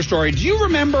 Schuster story. Do you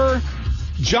remember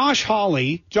Josh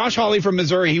Hawley from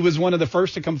Missouri? He was one of the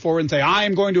first to come forward and say, I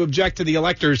am going to object to the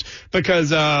electors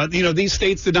because, these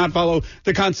states did not follow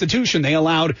the Constitution. They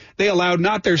allowed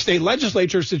not their state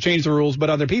legislatures to change the rules,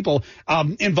 but other people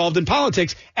involved in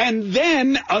politics. And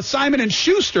then Simon &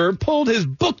 Schuster pulled his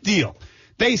book deal.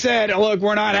 They said, look,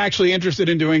 we're not actually interested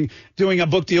in doing a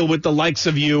book deal with the likes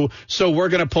of you, so we're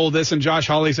going to pull this. And Josh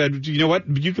Hawley said, you know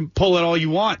what? You can pull it all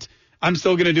you want. I'm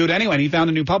still going to do it anyway. And he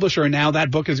found a new publisher, and now that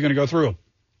book is going to go through.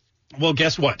 Well,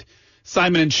 guess what?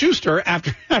 Simon & Schuster,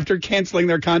 after canceling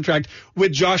their contract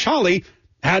with Josh Hawley,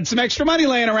 had some extra money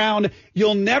laying around.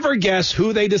 You'll never guess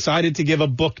who they decided to give a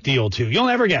book deal to. You'll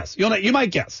never guess. You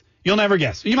might guess. You'll never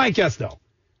guess. You might guess, though.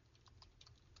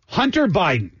 Hunter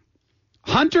Biden.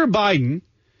 Hunter Biden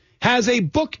has a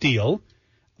book deal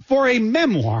for a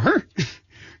memoir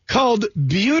called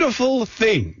Beautiful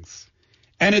Things.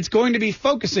 And it's going to be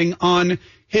focusing on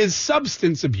his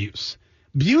substance abuse.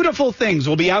 Beautiful Things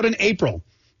will be out in April,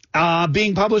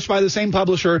 being published by the same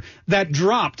publisher that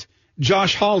dropped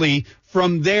Josh Hawley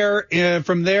from their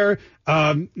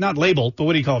not label, but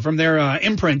what do you call it? From their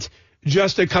imprint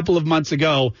just a couple of months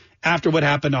ago after what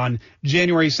happened on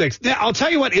January 6th. Now, I'll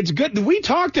tell you what, it's good. We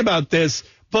talked about this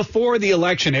before the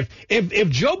election. If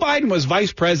Joe Biden was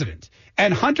vice president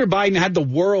and Hunter Biden had the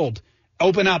world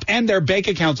open up and their bank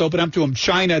accounts open up to him,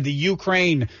 China, the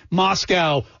Ukraine,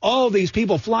 Moscow, all these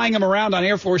people flying him around on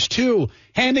Air Force Two,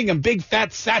 handing him big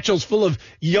fat satchels full of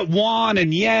yuan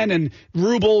and yen and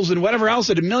rubles and whatever else,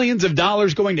 and millions of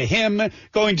dollars going to him,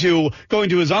 going to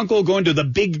his uncle, going to the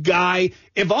big guy.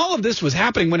 If all of this was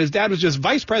happening when his dad was just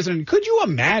vice president, could you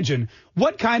imagine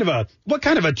what kind of a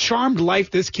charmed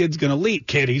life this kid's going to lead?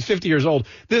 He's 50 years old.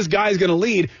 This guy's going to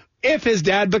lead if his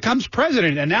dad becomes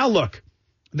president. And now look,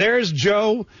 there's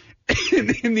Joe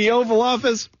in the Oval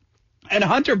Office, and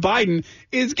Hunter Biden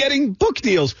is getting book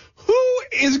deals.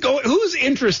 Who's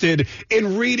interested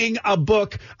in reading a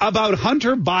book about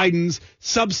Hunter Biden's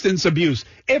substance abuse?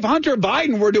 If Hunter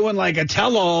Biden were doing like a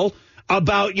tell-all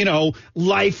about,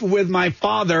 life with my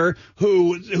father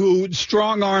who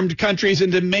strong-armed countries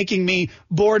into making me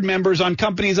board members on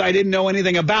companies I didn't know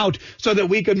anything about so that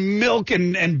we could milk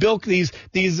and bilk these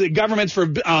governments for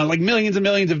like millions and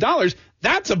millions of dollars,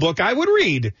 that's a book I would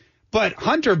read. But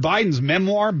Hunter Biden's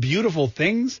memoir, Beautiful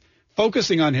Things,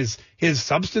 focusing on his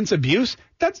substance abuse,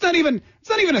 it's not even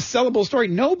a sellable story.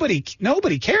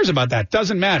 Nobody cares about that.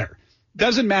 Doesn't matter.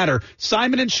 Doesn't matter.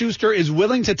 Simon & Schuster is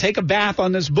willing to take a bath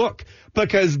on this book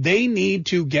because they need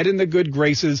to get in the good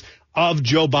graces of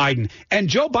Joe Biden. And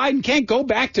Joe Biden can't go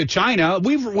back to China.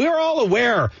 We're all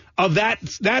aware of that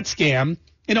scam.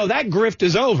 You know, that grift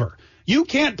is over. You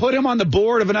can't put him on the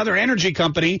board of another energy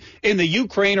company in the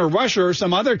Ukraine or Russia or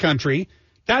some other country.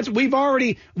 We've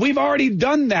already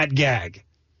done that gag.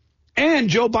 And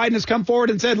Joe Biden has come forward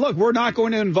and said, look, we're not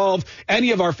going to involve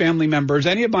any of our family members,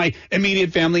 any of my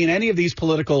immediate family in any of these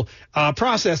political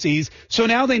processes. So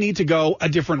now they need to go a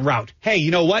different route. Hey,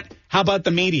 you know what? How about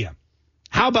the media?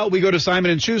 How about we go to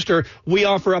Simon & Schuster? We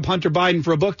offer up Hunter Biden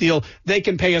for a book deal. They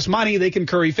can pay us money. They can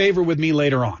curry favor with me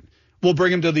later on. We'll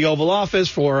bring him to the Oval Office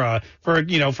for a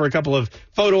couple of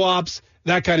photo ops,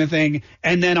 that kind of thing,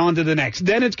 and then on to the next.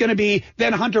 Then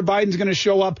then Hunter Biden's going to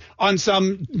show up on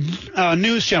some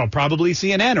news channel, probably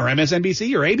CNN or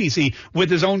MSNBC or ABC with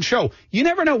his own show. You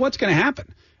never know what's going to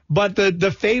happen. But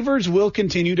the favors will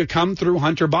continue to come through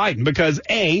Hunter Biden because,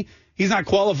 A, he's not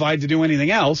qualified to do anything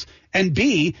else, and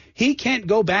B, he can't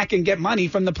go back and get money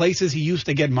from the places he used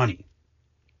to get money.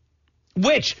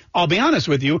 Which, I'll be honest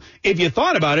with you, if you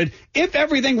thought about it, if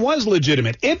everything was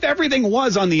legitimate, if everything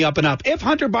was on the up and up, if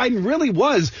Hunter Biden really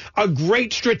was a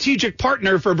great strategic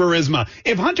partner for Burisma,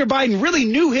 if Hunter Biden really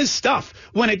knew his stuff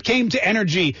when it came to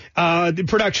energy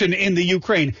production in the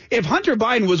Ukraine, if Hunter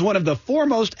Biden was one of the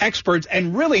foremost experts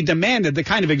and really demanded the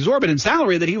kind of exorbitant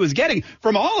salary that he was getting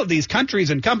from all of these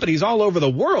countries and companies all over the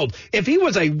world, if he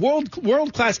was a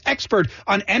world-class expert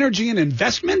on energy and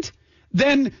investment,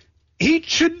 then he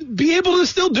should be able to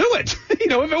still do it. You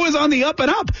know, if it was on the up and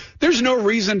up, there's no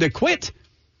reason to quit.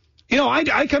 You know,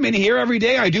 I come in here every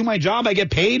day. I do my job. I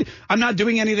get paid. I'm not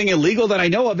doing anything illegal that I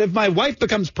know of. If my wife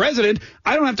becomes president,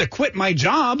 I don't have to quit my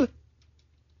job.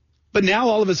 But now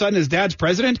all of a sudden his dad's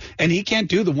president and he can't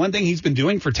do the one thing he's been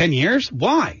doing for 10 years.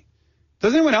 Why?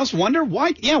 Does anyone else wonder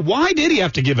why? Yeah, why did he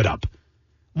have to give it up?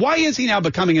 Why is he now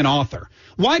becoming an author?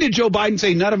 Why did Joe Biden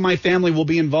say none of my family will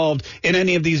be involved in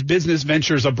any of these business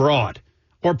ventures abroad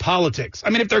or politics?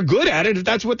 I mean, if they're good at it, if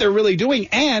that's what they're really doing,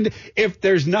 and if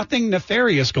there's nothing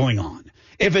nefarious going on,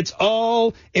 if it's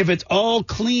all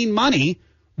clean money,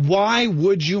 why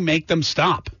would you make them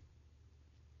stop?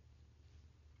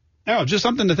 Oh, just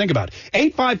something to think about.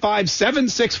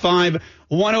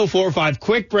 855-765-1045.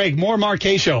 Quick break. More Mark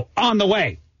Kaye Show on the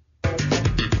way.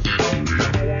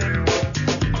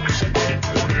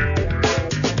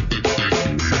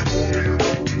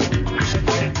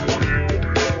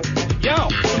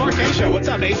 Show. What's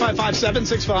up?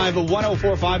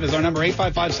 855-765-1045 is our number.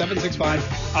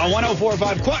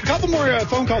 855-765-1045. A couple more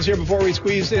phone calls here before we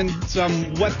squeeze in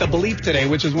some What the Bleep today,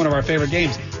 which is one of our favorite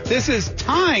games. This is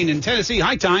Tyne in Tennessee.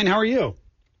 Hi, Tyne. How are you?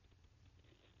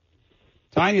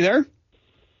 Tyne, you there?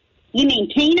 You mean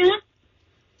Tina?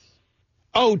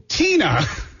 Oh, Tina.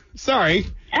 Sorry.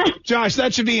 Josh,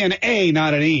 that should be an A,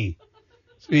 not an E.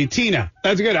 Tina.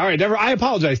 That's good. All right. I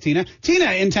apologize, Tina.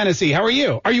 Tina in Tennessee. How are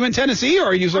you? Are you in Tennessee or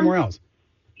are you somewhere else?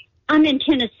 I'm in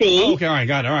Tennessee. Oh, okay. All right.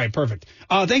 Got it. All right. Perfect.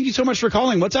 Thank you so much for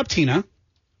calling. What's up, Tina?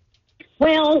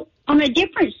 Well, on a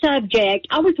different subject,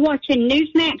 I was watching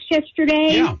Newsmax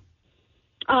yesterday. Yeah.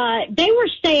 They were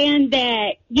saying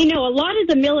that, a lot of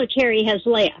the military has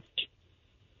left.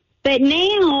 But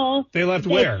now... They left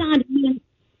where? The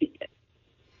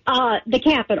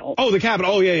Capitol. Oh, the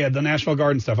Capitol. Oh, yeah. The National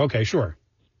Guard and stuff. Okay, sure.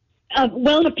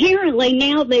 Well, apparently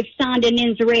now they've signed an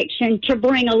insurrection to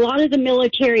bring a lot of the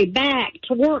military back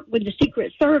to work with the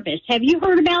Secret Service. Have you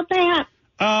heard about that?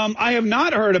 I have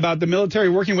not heard about the military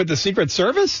working with the Secret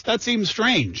Service. That seems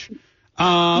strange. Yes,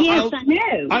 I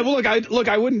know. I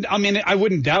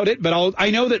wouldn't doubt it, but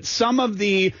I know that some of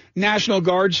the National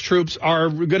Guard's troops are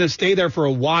going to stay there for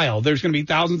a while. There's going to be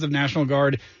thousands of National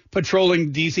Guard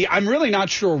patrolling D.C. I'm really not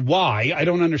sure why. I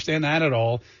don't understand that at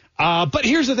all. But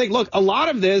here's the thing. Look, a lot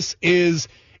of this it's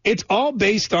all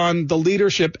based on the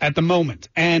leadership at the moment.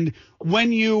 And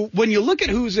when you look at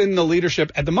who's in the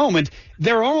leadership at the moment,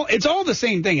 it's all the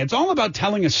same thing. It's all about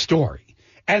telling a story.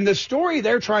 And the story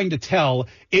they're trying to tell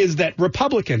is that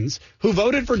Republicans who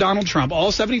voted for Donald Trump,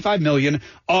 all 75 million,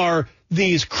 are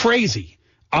these crazy,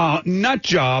 nut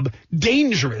job,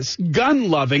 dangerous,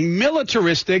 gun-loving,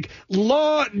 militaristic,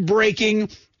 law-breaking,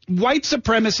 white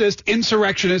supremacist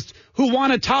insurrectionists who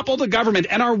want to topple the government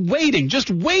and are just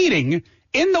waiting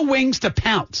in the wings to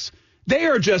pounce.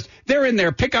 They're in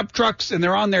their pickup trucks and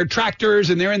they're on their tractors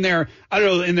and they're in their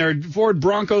Ford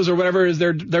Broncos or whatever it is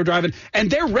they're driving, and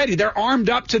they're ready. They're armed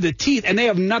up to the teeth and they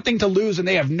have nothing to lose and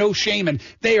they have no shame and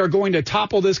they are going to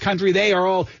topple this country.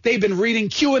 They've been reading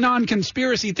QAnon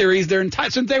conspiracy theories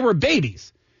since they were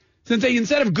babies.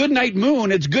 Instead of Good Night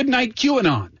Moon, it's Good Night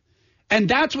QAnon. And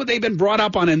that's what they've been brought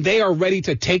up on, and they are ready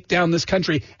to take down this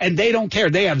country, and they don't care.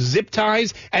 They have zip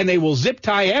ties, and they will zip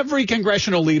tie every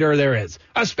congressional leader there is,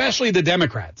 especially the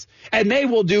Democrats. And they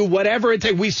will do whatever it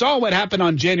takes. We saw what happened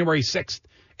on January 6th.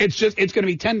 It's going to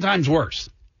be 10 times worse.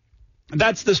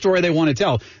 That's the story they want to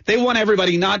tell. They want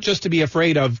everybody not just to be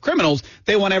afraid of criminals.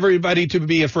 They want everybody to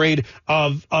be afraid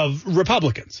of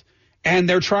Republicans. And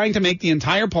they're trying to make the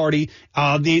entire party,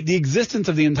 the existence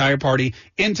of the entire party,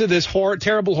 into this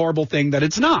terrible, horrible thing that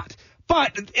it's not.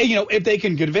 But, if they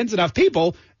can convince enough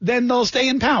people, then they'll stay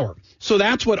in power. So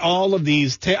that's what all of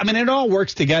these, it all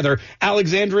works together.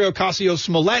 Alexandria Ocasio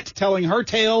Smollet telling her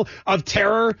tale of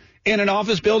terror in an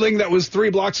office building that was 3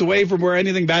 blocks away from where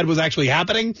anything bad was actually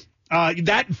happening.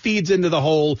 That feeds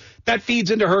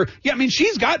into her. Yeah,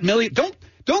 she's got millions.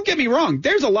 Don't get me wrong.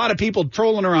 There's a lot of people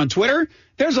trolling her on Twitter.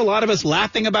 There's a lot of us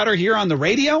laughing about her here on the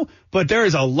radio, but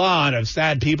there's a lot of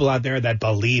sad people out there that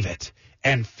believe it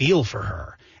and feel for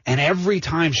her. And every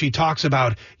time she talks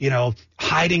about,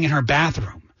 hiding in her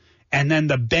bathroom and then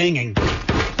the banging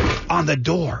on the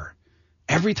door,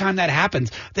 every time that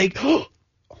happens, they, oh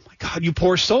my God, you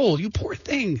poor soul, you poor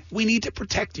thing. We need to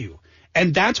protect you.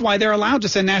 And that's why they're allowed to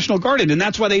send National Guard in, and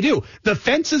that's why they do. The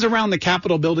fences around the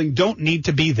Capitol building don't need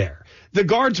to be there. The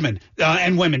guardsmen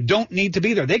and women don't need to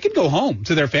be there. They could go home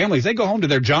to their families. They go home to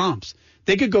their jobs.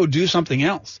 They could go do something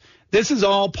else. This is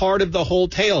all part of the whole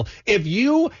tale. If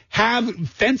you have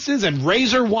fences and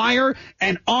razor wire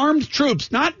and armed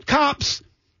troops, not cops,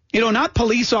 not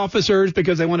police officers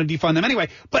because they want to defund them anyway,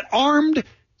 but armed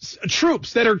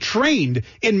troops that are trained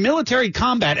in military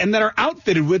combat and that are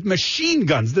outfitted with machine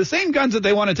guns, the same guns that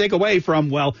they want to take away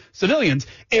from, civilians,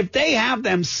 if they have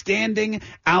them standing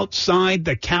outside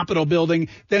the Capitol building,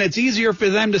 then it's easier for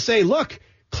them to say, look,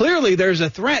 clearly there's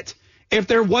a threat. If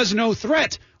there was no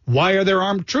threat, why are there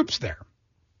armed troops there?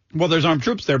 Well, there's armed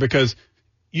troops there because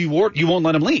you won't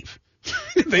let them leave.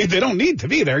 They don't need to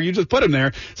be there. You just put them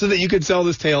there so that you could sell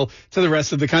this tale to the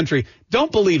rest of the country.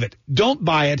 Don't believe it. Don't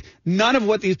buy it. None of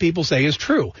what these people say is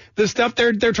true. The stuff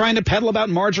they're trying to peddle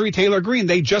about Marjorie Taylor Greene,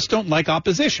 they just don't like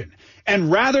opposition.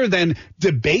 And rather than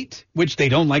debate, which they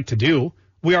don't like to do,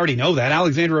 we already know that.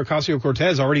 Alexandria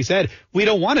Ocasio-Cortez already said, we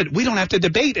don't want it. We don't have to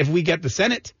debate if we get the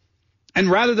Senate. And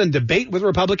rather than debate with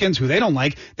Republicans who they don't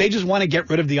like, they just want to get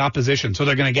rid of the opposition. So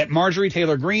they're going to get Marjorie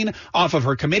Taylor Greene off of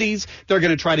her committees. They're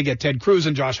going to try to get Ted Cruz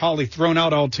and Josh Hawley thrown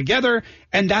out altogether.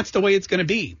 And that's the way it's going to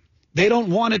be. They don't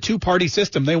want a 2-party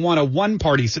system. They want a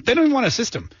 1-party system. They don't even want a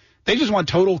system. They just want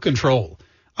total control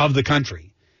of the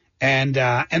country. And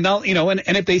they'll,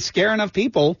 and if they scare enough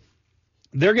people,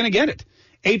 they're going to get it.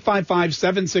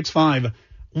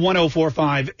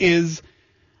 855-765-1045 is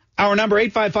our number,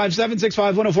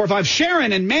 855-765-1045.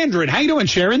 Sharon in Mandarin. How you doing,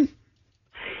 Sharon?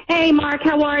 Hey, Mark.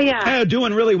 How are you? Hey,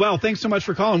 doing really well. Thanks so much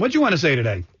for calling. What do you want to say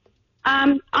today?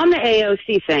 On the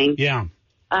AOC thing. Yeah.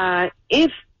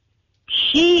 If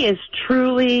she is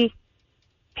truly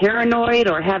paranoid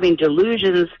or having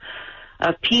delusions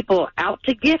of people out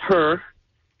to get her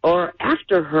or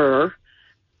after her,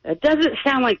 it doesn't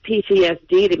sound like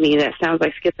PTSD to me. That sounds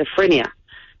like schizophrenia.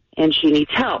 And she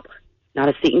needs help, not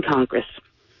a seat in Congress.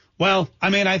 Well,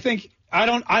 I think I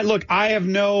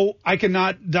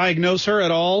cannot diagnose her at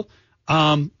all.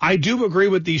 I do agree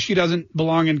with she doesn't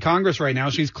belong in Congress right now.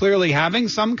 She's clearly having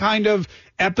some kind of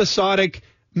episodic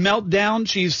meltdown.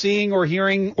 She's seeing or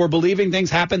hearing or believing things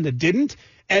happen that didn't.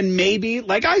 And maybe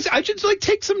I should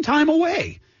take some time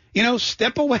away,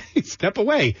 step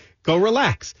away, go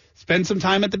relax, spend some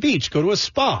time at the beach, go to a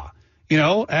spa,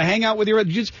 hang out with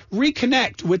just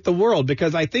reconnect with the world,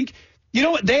 because I think,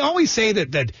 they always say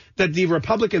that the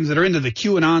Republicans that are into the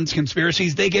QAnon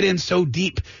conspiracies, they get in so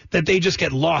deep that they just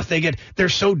get lost. They're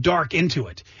so dark into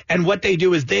it. And what they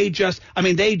do is they just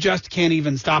can't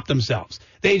even stop themselves.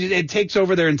 It takes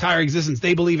over their entire existence.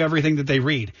 They believe everything that they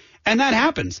read. And that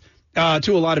happens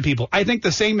to a lot of people. I think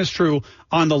the same is true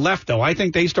on the left, though. I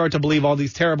think they start to believe all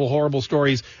these terrible, horrible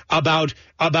stories about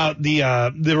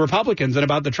the Republicans and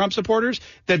about the Trump supporters,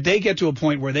 that they get to a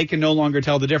point where they can no longer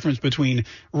tell the difference between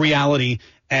reality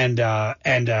and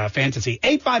fantasy.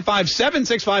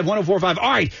 855-765-1045. All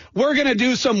right, we're going to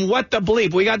do some What the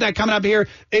Bleep. We got that coming up here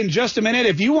in just a minute.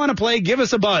 If you want to play, give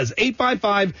us a buzz.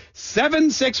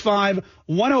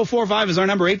 855-765-1045 is our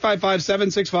number.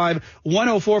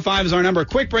 855-765-1045 is our number.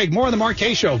 Quick break. More of the Mark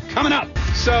Kaye Show coming up.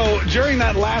 So during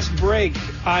that last break,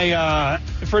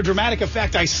 for dramatic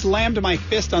effect, I slammed my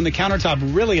fist on the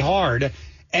countertop really hard.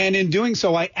 And in doing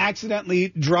so, I accidentally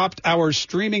dropped our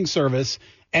streaming service.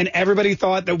 And everybody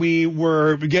thought that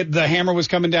the hammer was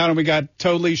coming down, and we got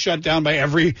totally shut down by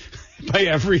every by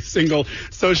every single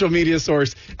social media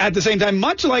source at the same time,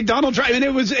 much like Donald Trump. I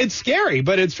mean, it's scary,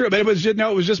 but it's true. But it was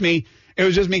just me. It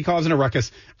was just me causing a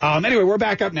ruckus. Anyway, we're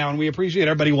back up now, and we appreciate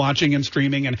everybody watching and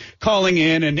streaming and calling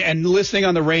in and listening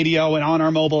on the radio and on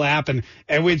our mobile app. And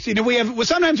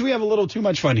sometimes we have a little too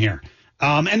much fun here.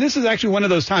 And this is actually one of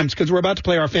those times because we're about to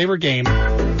play our favorite game.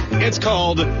 It's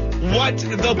called What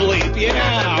the Bleep.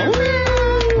 Yeah.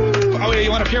 Woo! Oh,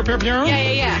 you want to peer?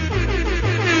 Yeah.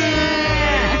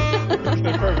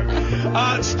 Okay, perfect.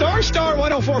 Star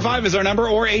 1045 is our number,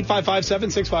 or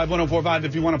 855-765-1045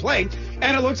 if you want to play.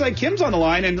 And it looks like Kim's on the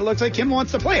line, and it looks like Kim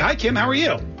wants to play. Hi, Kim. How are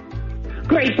you?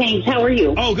 Great, thanks. How are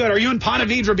you? Oh, good. Are you in Ponte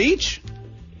Vedra Beach?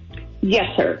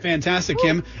 Yes, sir. Fantastic,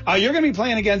 Kim. You're going to be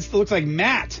playing against, it looks like,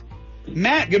 Matt.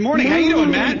 Matt, good morning. How you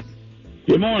doing, Matt?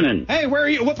 Good morning. Hey, where are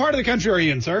you? What part of the country are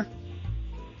you in, sir?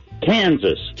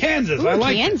 Kansas. Kansas. Ooh, I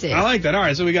like Kansas. I like that. All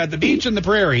right, so we got the beach and the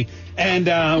prairie, and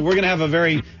we're going to have a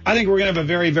very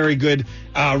very good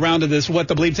round of this What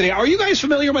the Bleep today. Are you guys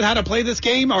familiar with how to play this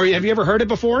game? Or have you ever heard it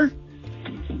before?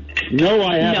 No,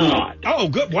 I have not. Oh,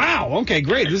 good. Wow. Okay,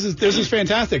 great. This is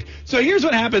fantastic. So here's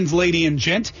what happens, lady and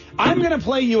gent. I'm going to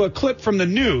play you a clip from the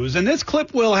news, and this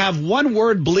clip will have one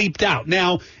word bleeped out.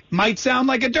 Now, might sound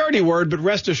like a dirty word, but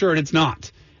rest assured it's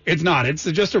not. It's not. It's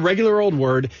just a regular old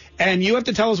word, and you have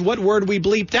to tell us what word we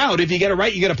bleeped out. If you get it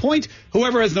right, you get a point.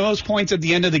 Whoever has the most points at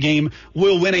the end of the game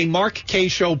will win a Mark K.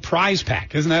 Show prize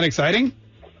pack. Isn't that exciting?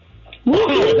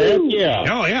 Oh, heck yeah.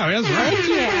 Oh, yeah, that's right.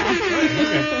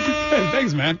 Yeah. Okay.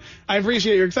 Thanks, man. I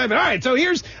appreciate your excitement. All right, so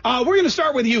here's, we're going to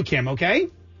start with you, Kim, okay?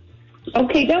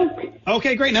 Okay, doke.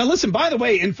 Okay, great. Now, listen, by the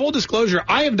way, in full disclosure,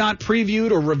 I have not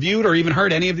previewed or reviewed or even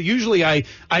heard any of the, usually I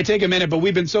take a minute, but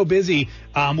we've been so busy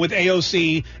with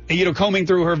AOC, combing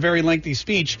through her very lengthy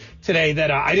speech today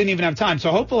that I didn't even have time. So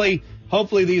hopefully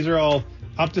these are all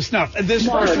up to snuff. This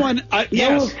Mark, first one, no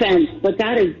yes. offense, but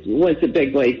that was a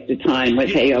big waste of time with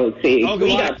AOC. Oh, we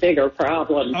well, got bigger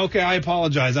problems. Okay, I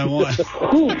apologize. I won't.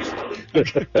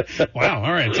 Wow.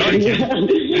 All right. Sorry, Kim. I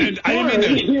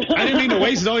didn't mean to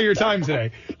waste all your time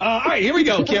today. All right, here we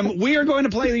go, Kim. We are going to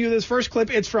play you this first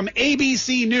clip. It's from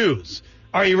ABC News.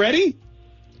 Are you ready?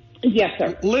 Yes,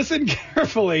 sir. Listen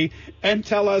carefully and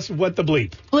tell us what the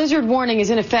bleep. Blizzard warning is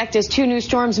in effect as two new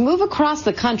storms move across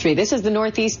the country. This as the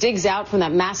Northeast digs out from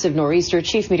that massive nor'easter.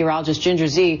 Chief meteorologist Ginger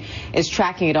Z is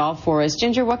tracking it all for us.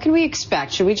 Ginger, what can we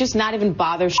expect? Should we just not even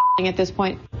bother at this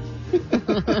point?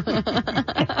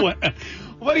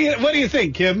 What do you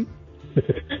think, Kim?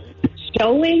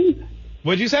 Showing?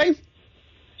 What'd you say?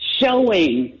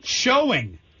 Showing.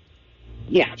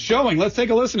 Yeah. Showing. Let's take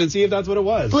a listen and see if that's what it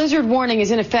was. Blizzard warning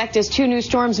is in effect as two new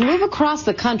storms move across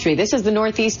the country. This as the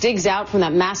Northeast digs out from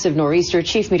that massive nor'easter.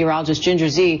 Chief meteorologist Ginger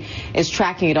Z is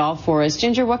tracking it all for us.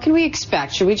 Ginger, what can we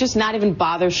expect? Should we just not even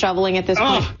bother shoveling at this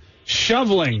point?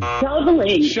 Shoveling.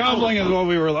 Shoveling is what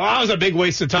we were. That was a big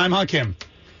waste of time, huh, Kim?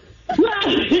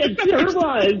 It sure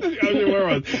was.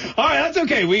 All right, that's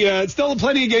okay. We still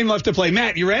plenty of game left to play.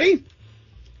 Matt, you ready?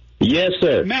 Yes,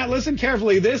 sir. Matt, listen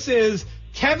carefully. This is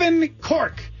Kevin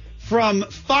Corke from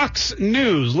Fox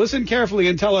News. Listen carefully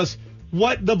and tell us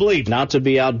what the bleep. Not to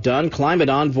be outdone, climate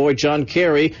envoy John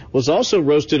Kerry was also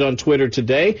roasted on Twitter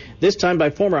today, this time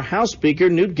by former House Speaker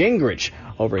Newt Gingrich,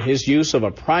 over his use of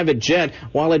a private jet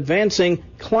while advancing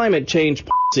climate change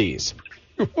policies.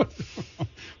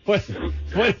 What?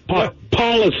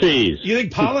 Policies. You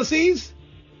think policies?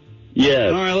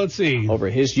 Yes. All right, let's see. Over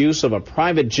his use of a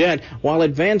private jet while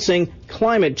advancing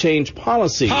climate change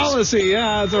policies. Policy,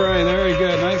 yeah, that's all right. Very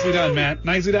good. Nicely done, Matt.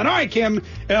 Nicely done. All right, Kim,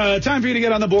 time for you to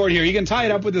get on the board here. You can tie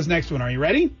it up with this next one. Are you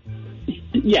ready?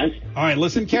 Yes. All right,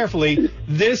 listen carefully.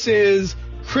 This is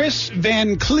Chris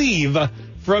Van Cleve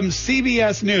from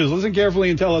CBS News. Listen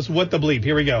carefully and tell us what the bleep.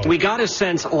 Here we go. We got a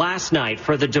sense last night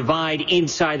for the divide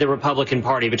inside the Republican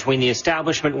Party between the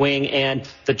establishment wing and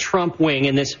the Trump wing,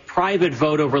 and this private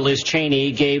vote over Liz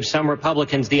Cheney gave some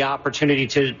Republicans the opportunity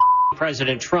to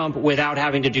President Trump without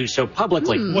having to do so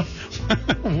publicly. What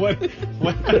do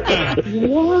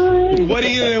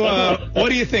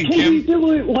you think, Kim? Can you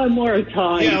do it one more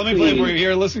time? Yeah, let me play it for you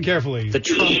here. Listen carefully. The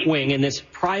Trump wing in this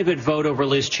private vote over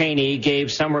Liz Cheney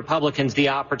gave some Republicans the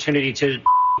opportunity to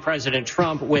President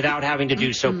Trump without having to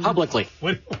do so publicly.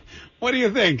 What do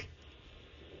you think?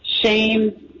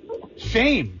 Shame.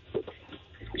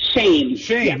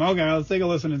 Yeah. Okay, let's take a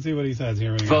listen and see what he says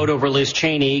here. Vote over Liz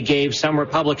Cheney gave some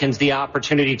Republicans the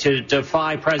opportunity to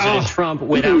defy President Trump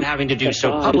without having to do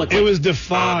so publicly. It was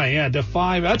defy.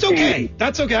 That's okay.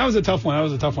 That's okay. That was a tough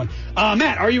one.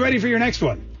 Matt, are you ready for your next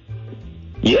one?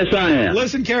 Yes, I am.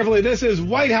 Listen carefully. This is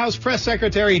White House Press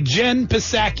Secretary Jen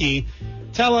Psaki.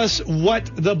 Tell us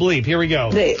what the bleep. Here we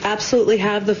go. They absolutely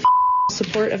have the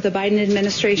support of the Biden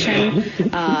administration,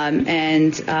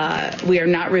 and we are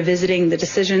not revisiting the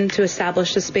decision to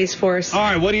establish the Space Force. All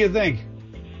right, what do you think?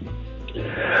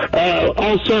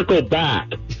 I'll circle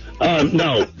back.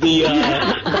 No,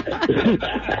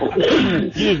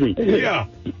 excuse me. Yeah.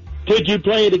 Could you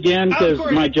play it again?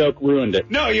 Because my joke ruined it.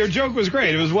 No, your joke was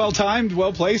great. It was well-timed,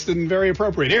 well-placed, and very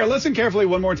appropriate. Here, listen carefully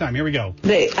one more time. Here we go.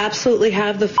 They absolutely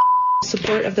have the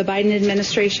support of the Biden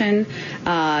administration,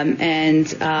 and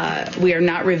we are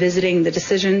not revisiting the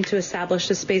decision to establish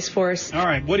the Space Force. All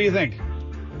right, what do you think?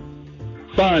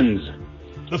 Funds.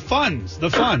 The funds.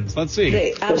 Let's see.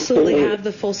 They absolutely have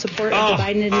the full support of the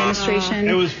Biden administration.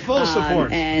 It was full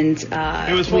support. And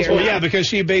it was full support, yeah, because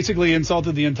she basically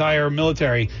insulted the entire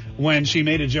military when she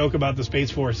made a joke about the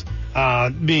Space Force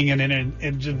being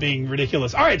just being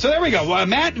ridiculous. All right, so there we go.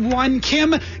 Matt won.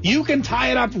 Kim, you can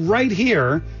tie it up right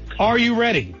here. Are you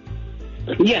ready?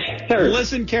 Yes, sir.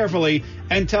 Listen carefully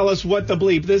and tell us what the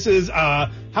bleep. This is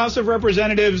House of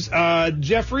Representatives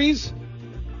Jeffries.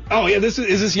 Oh, yeah, is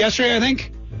this yesterday, I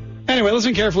think? Anyway,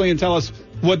 listen carefully and tell us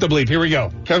what the bleep. Here we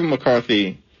go. Kevin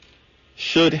McCarthy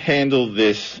should handle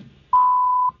this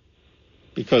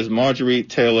because Marjorie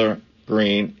Taylor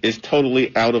Greene is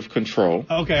totally out of control.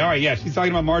 Okay, all right, yeah, she's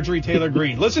talking about Marjorie Taylor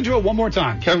Greene. Listen to it one more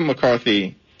time. Kevin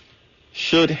McCarthy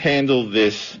should handle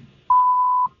this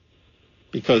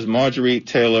because Marjorie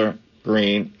Taylor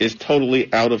Greene is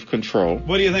totally out of control.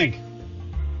 What do you think?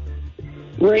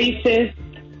 Racist.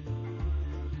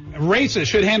 Racist.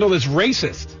 Should handle this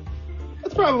racist.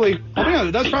 That's probably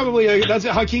that's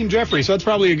Hakeem Jeffries, so that's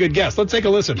probably a good guess. Let's take a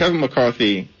listen. Kevin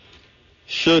McCarthy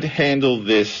should handle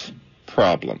this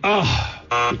problem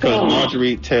because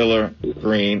Marjorie Taylor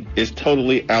Greene is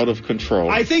totally out of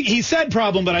control. I think he said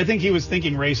problem, but I think he was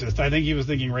thinking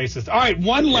racist. All right,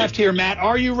 one left here, Matt.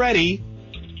 Are you ready?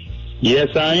 Yes,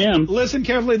 I am. Listen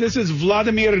carefully. This is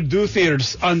Vladimir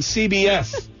Duthiers on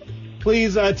CBS.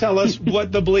 Please tell us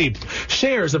what the bleep.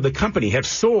 Shares of the company have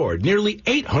soared nearly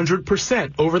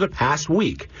 800% over the past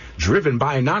week, driven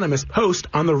by anonymous post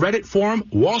on the Reddit forum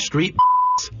Wall Street.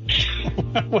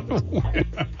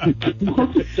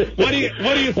 What do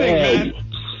you think, man?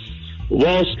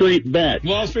 Wall Street bet.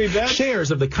 Wall Street bet?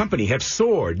 Shares of the company have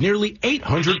soared nearly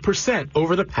 800%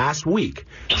 over the past week,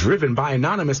 driven by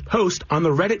anonymous post on the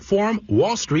Reddit forum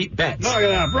Wall Street Bets. Look at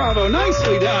that. Bravo.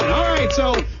 Nicely done. All right,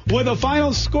 so with a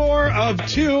final score of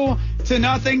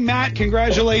 2-0, Matt,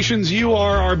 congratulations. You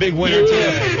are our big winner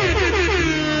today.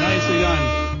 Nicely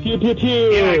done. Pew, pew,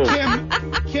 pew. Yeah,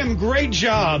 Kim, great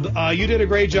job. You did a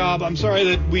great job. I'm sorry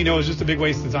that we know it's just a big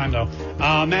waste of time, though.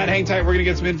 Matt, hang tight. We're going to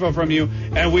get some info from you,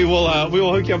 and we will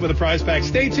hook you up with a prize pack.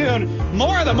 Stay tuned.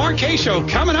 More of the Mark Kaye Show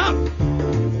coming up.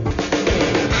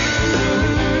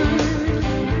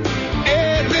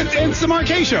 It's the Mark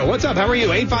Kaye Show. What's up? How are you?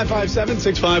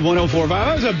 855-765-1045.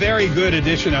 That was a very good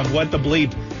edition of What the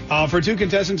Bleep. For two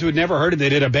contestants who had never heard it, they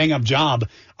did a bang-up job.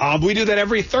 We do that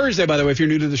every Thursday, by the way, if you're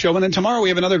new to the show. And then tomorrow we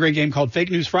have another great game called Fake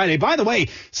News Friday. By the way,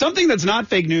 something that's not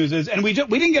fake news is, and we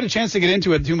didn't get a chance to get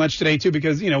into it too much today, too,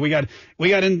 because, we got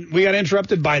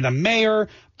interrupted by the mayor.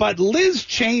 But Liz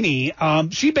Cheney,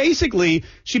 she basically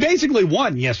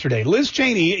won yesterday. Liz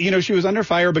Cheney, she was under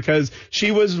fire because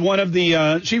she was one of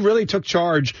the, she really took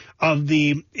charge of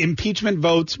the impeachment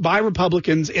votes by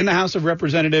Republicans in the House of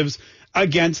Representatives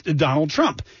against Donald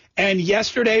Trump. And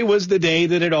yesterday was the day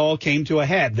that it all came to a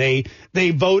head. They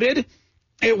voted.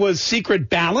 It was secret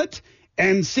ballot.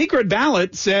 And secret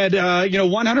ballot said,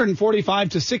 145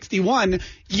 to 61.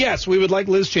 Yes, we would like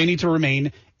Liz Cheney to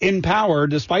remain in power,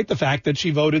 despite the fact that she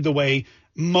voted the way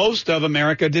most of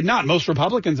America did not. Most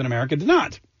Republicans in America did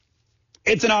not.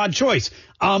 It's an odd choice.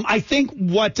 I think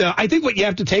what you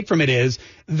have to take from it is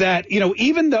that,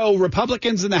 even though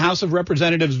Republicans in the House of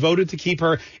Representatives voted to keep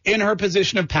her in her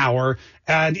position of power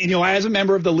and, as a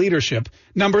member of the leadership,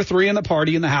 number 3 in the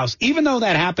party in the House, even though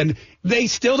that happened, they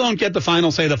still don't get the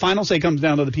final say. The final say comes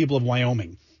down to the people of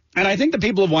Wyoming. And I think the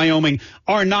people of Wyoming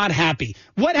are not happy.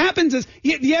 What happens is,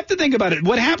 you have to think about it.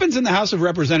 What happens in the House of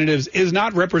Representatives is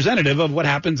not representative of what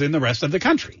happens in the rest of the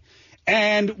country.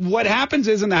 And what happens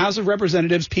is in the House of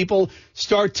Representatives, people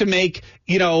start to make,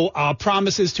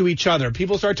 promises to each other.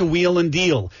 People start to wheel and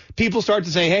deal. People start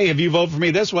to say, hey, if you vote for me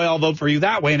this way, I'll vote for you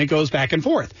that way. And it goes back and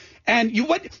forth. And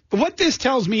what this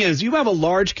tells me is you have a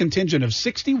large contingent of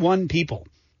 61 people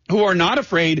who are not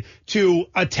afraid to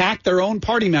attack their own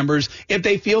party members if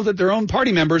they feel that their own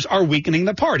party members are weakening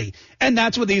the party. And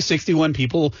that's what these 61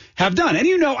 people have done.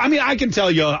 And I can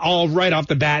tell you all right off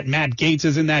the bat, Matt Gaetz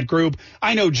is in that group.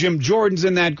 I know Jim Jordan's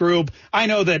in that group. I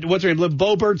know that Liv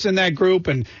Boebert's in that group,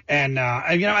 and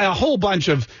a whole bunch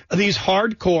of these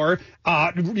hardcore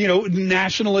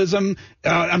nationalism,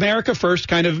 America First,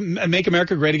 kind of Make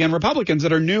America Great Again Republicans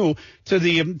that are new to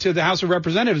the House of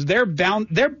Representatives.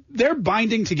 They're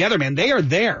binding together, man. They are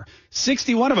there.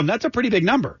 61 of them. That's a pretty big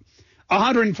number.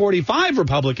 145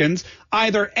 Republicans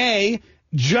either A,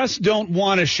 just don't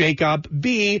want to shake up,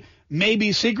 B,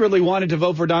 maybe secretly wanted to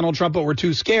vote for Donald Trump but were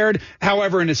too scared.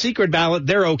 However, in a secret ballot,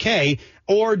 they're okay.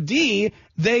 Or D,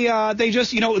 they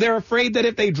just, they're afraid that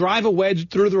if they drive a wedge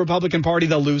through the Republican Party,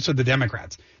 they'll lose to the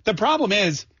Democrats. The problem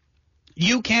is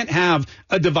you can't have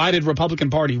a divided Republican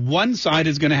Party. One side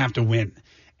is going to have to win.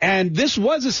 And this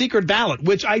was a secret ballot,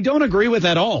 which I don't agree with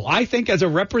at all. I think as a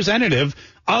representative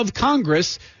of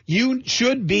Congress, you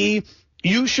should be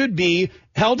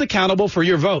held accountable for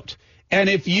your vote. And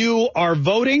if you are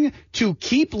voting to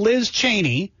keep Liz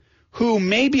Cheney, who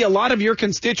maybe a lot of your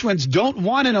constituents don't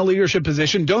want in a leadership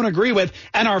position, don't agree with,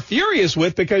 and are furious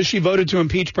with because she voted to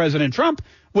impeach President Trump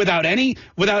without any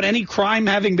crime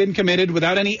having been committed,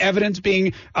 without any evidence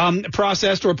being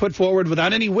processed or put forward,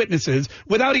 without any witnesses,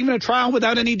 without even a trial,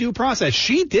 without any due process.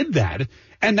 She did that,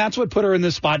 and that's what put her in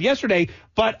this spot yesterday.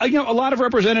 But a lot of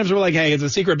representatives were like, hey, it's a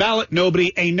secret ballot.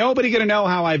 Ain't nobody going to know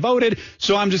how I voted,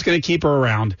 so I'm just going to keep her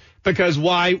around. Because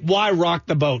why rock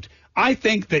the boat? I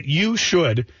think that you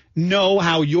should know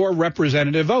how your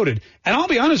representative voted. And I'll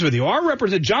be honest with you,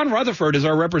 John Rutherford is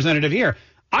our representative here.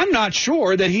 I'm not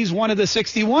sure that he's one of the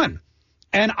 61.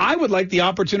 And I would like the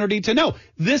opportunity to know.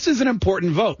 This is an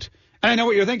important vote. And I know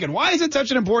what you're thinking. Why is it such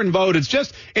an important vote? It's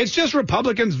just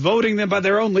Republicans voting them by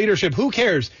their own leadership. Who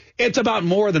cares? It's about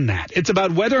more than that. It's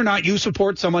about whether or not you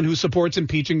support someone who supports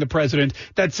impeaching the president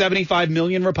that 75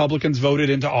 million Republicans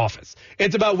voted into office.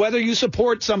 It's about whether you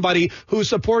support somebody who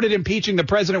supported impeaching the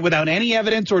president without any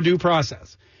evidence or due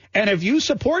process. And if you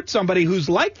support somebody who's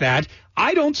like that,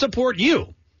 I don't support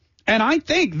you. And I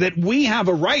think that we have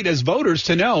a right as voters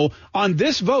to know on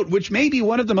this vote, which may be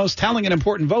one of the most telling and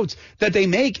important votes that they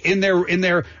make in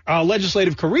their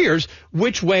legislative careers,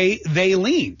 which way they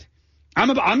leaned.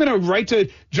 I'm going to write to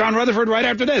John Rutherford right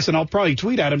after this, and I'll probably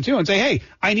tweet at him, too, and say, hey,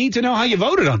 I need to know how you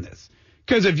voted on this.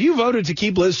 Because if you voted to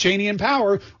keep Liz Cheney in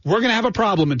power, we're going to have a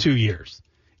problem in 2 years.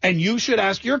 And you should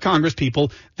ask your Congress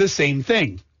people the same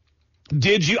thing.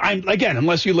 Did you, again,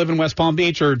 unless you live in West Palm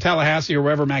Beach or Tallahassee or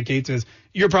wherever Matt Gaetz is,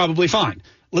 you're probably fine.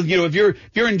 If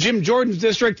you're in Jim Jordan's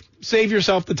district, save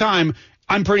yourself the time.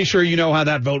 I'm pretty sure you know how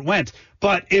that vote went.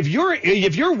 But if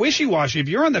you're wishy-washy, if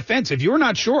you're on the fence, if you're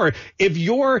not sure, if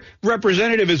your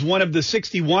representative is one of the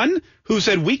 61 who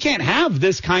said we can't have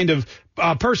this kind of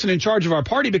person in charge of our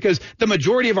party because the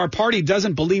majority of our party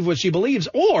doesn't believe what she believes,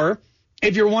 or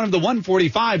if you're one of the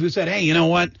 145 who said, hey, you know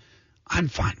what, I'm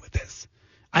fine with this.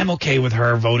 I'm okay with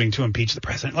her voting to impeach the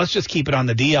president. Let's just keep it on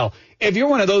the DL. If you're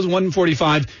one of those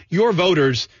 145, your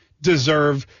voters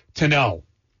deserve to know.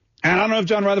 And I don't know if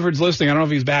John Rutherford's listening. I don't know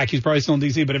if he's back. He's probably still in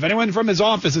D.C. But if anyone from his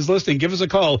office is listening, give us a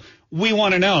call. We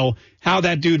want to know how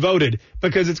that dude voted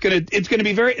because it's going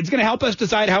to help us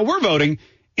decide how we're voting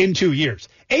in 2 years.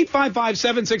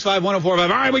 855-765-1045. All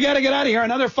right, we got to get out of here.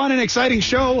 Another fun and exciting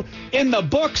show in the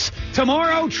books.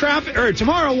 Tomorrow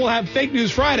we'll have Fake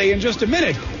News Friday. In just a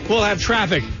minute, we'll have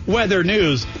traffic, weather,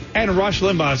 news, and Rush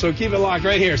Limbaugh. So keep it locked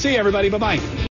right here. See you, everybody. Bye-bye.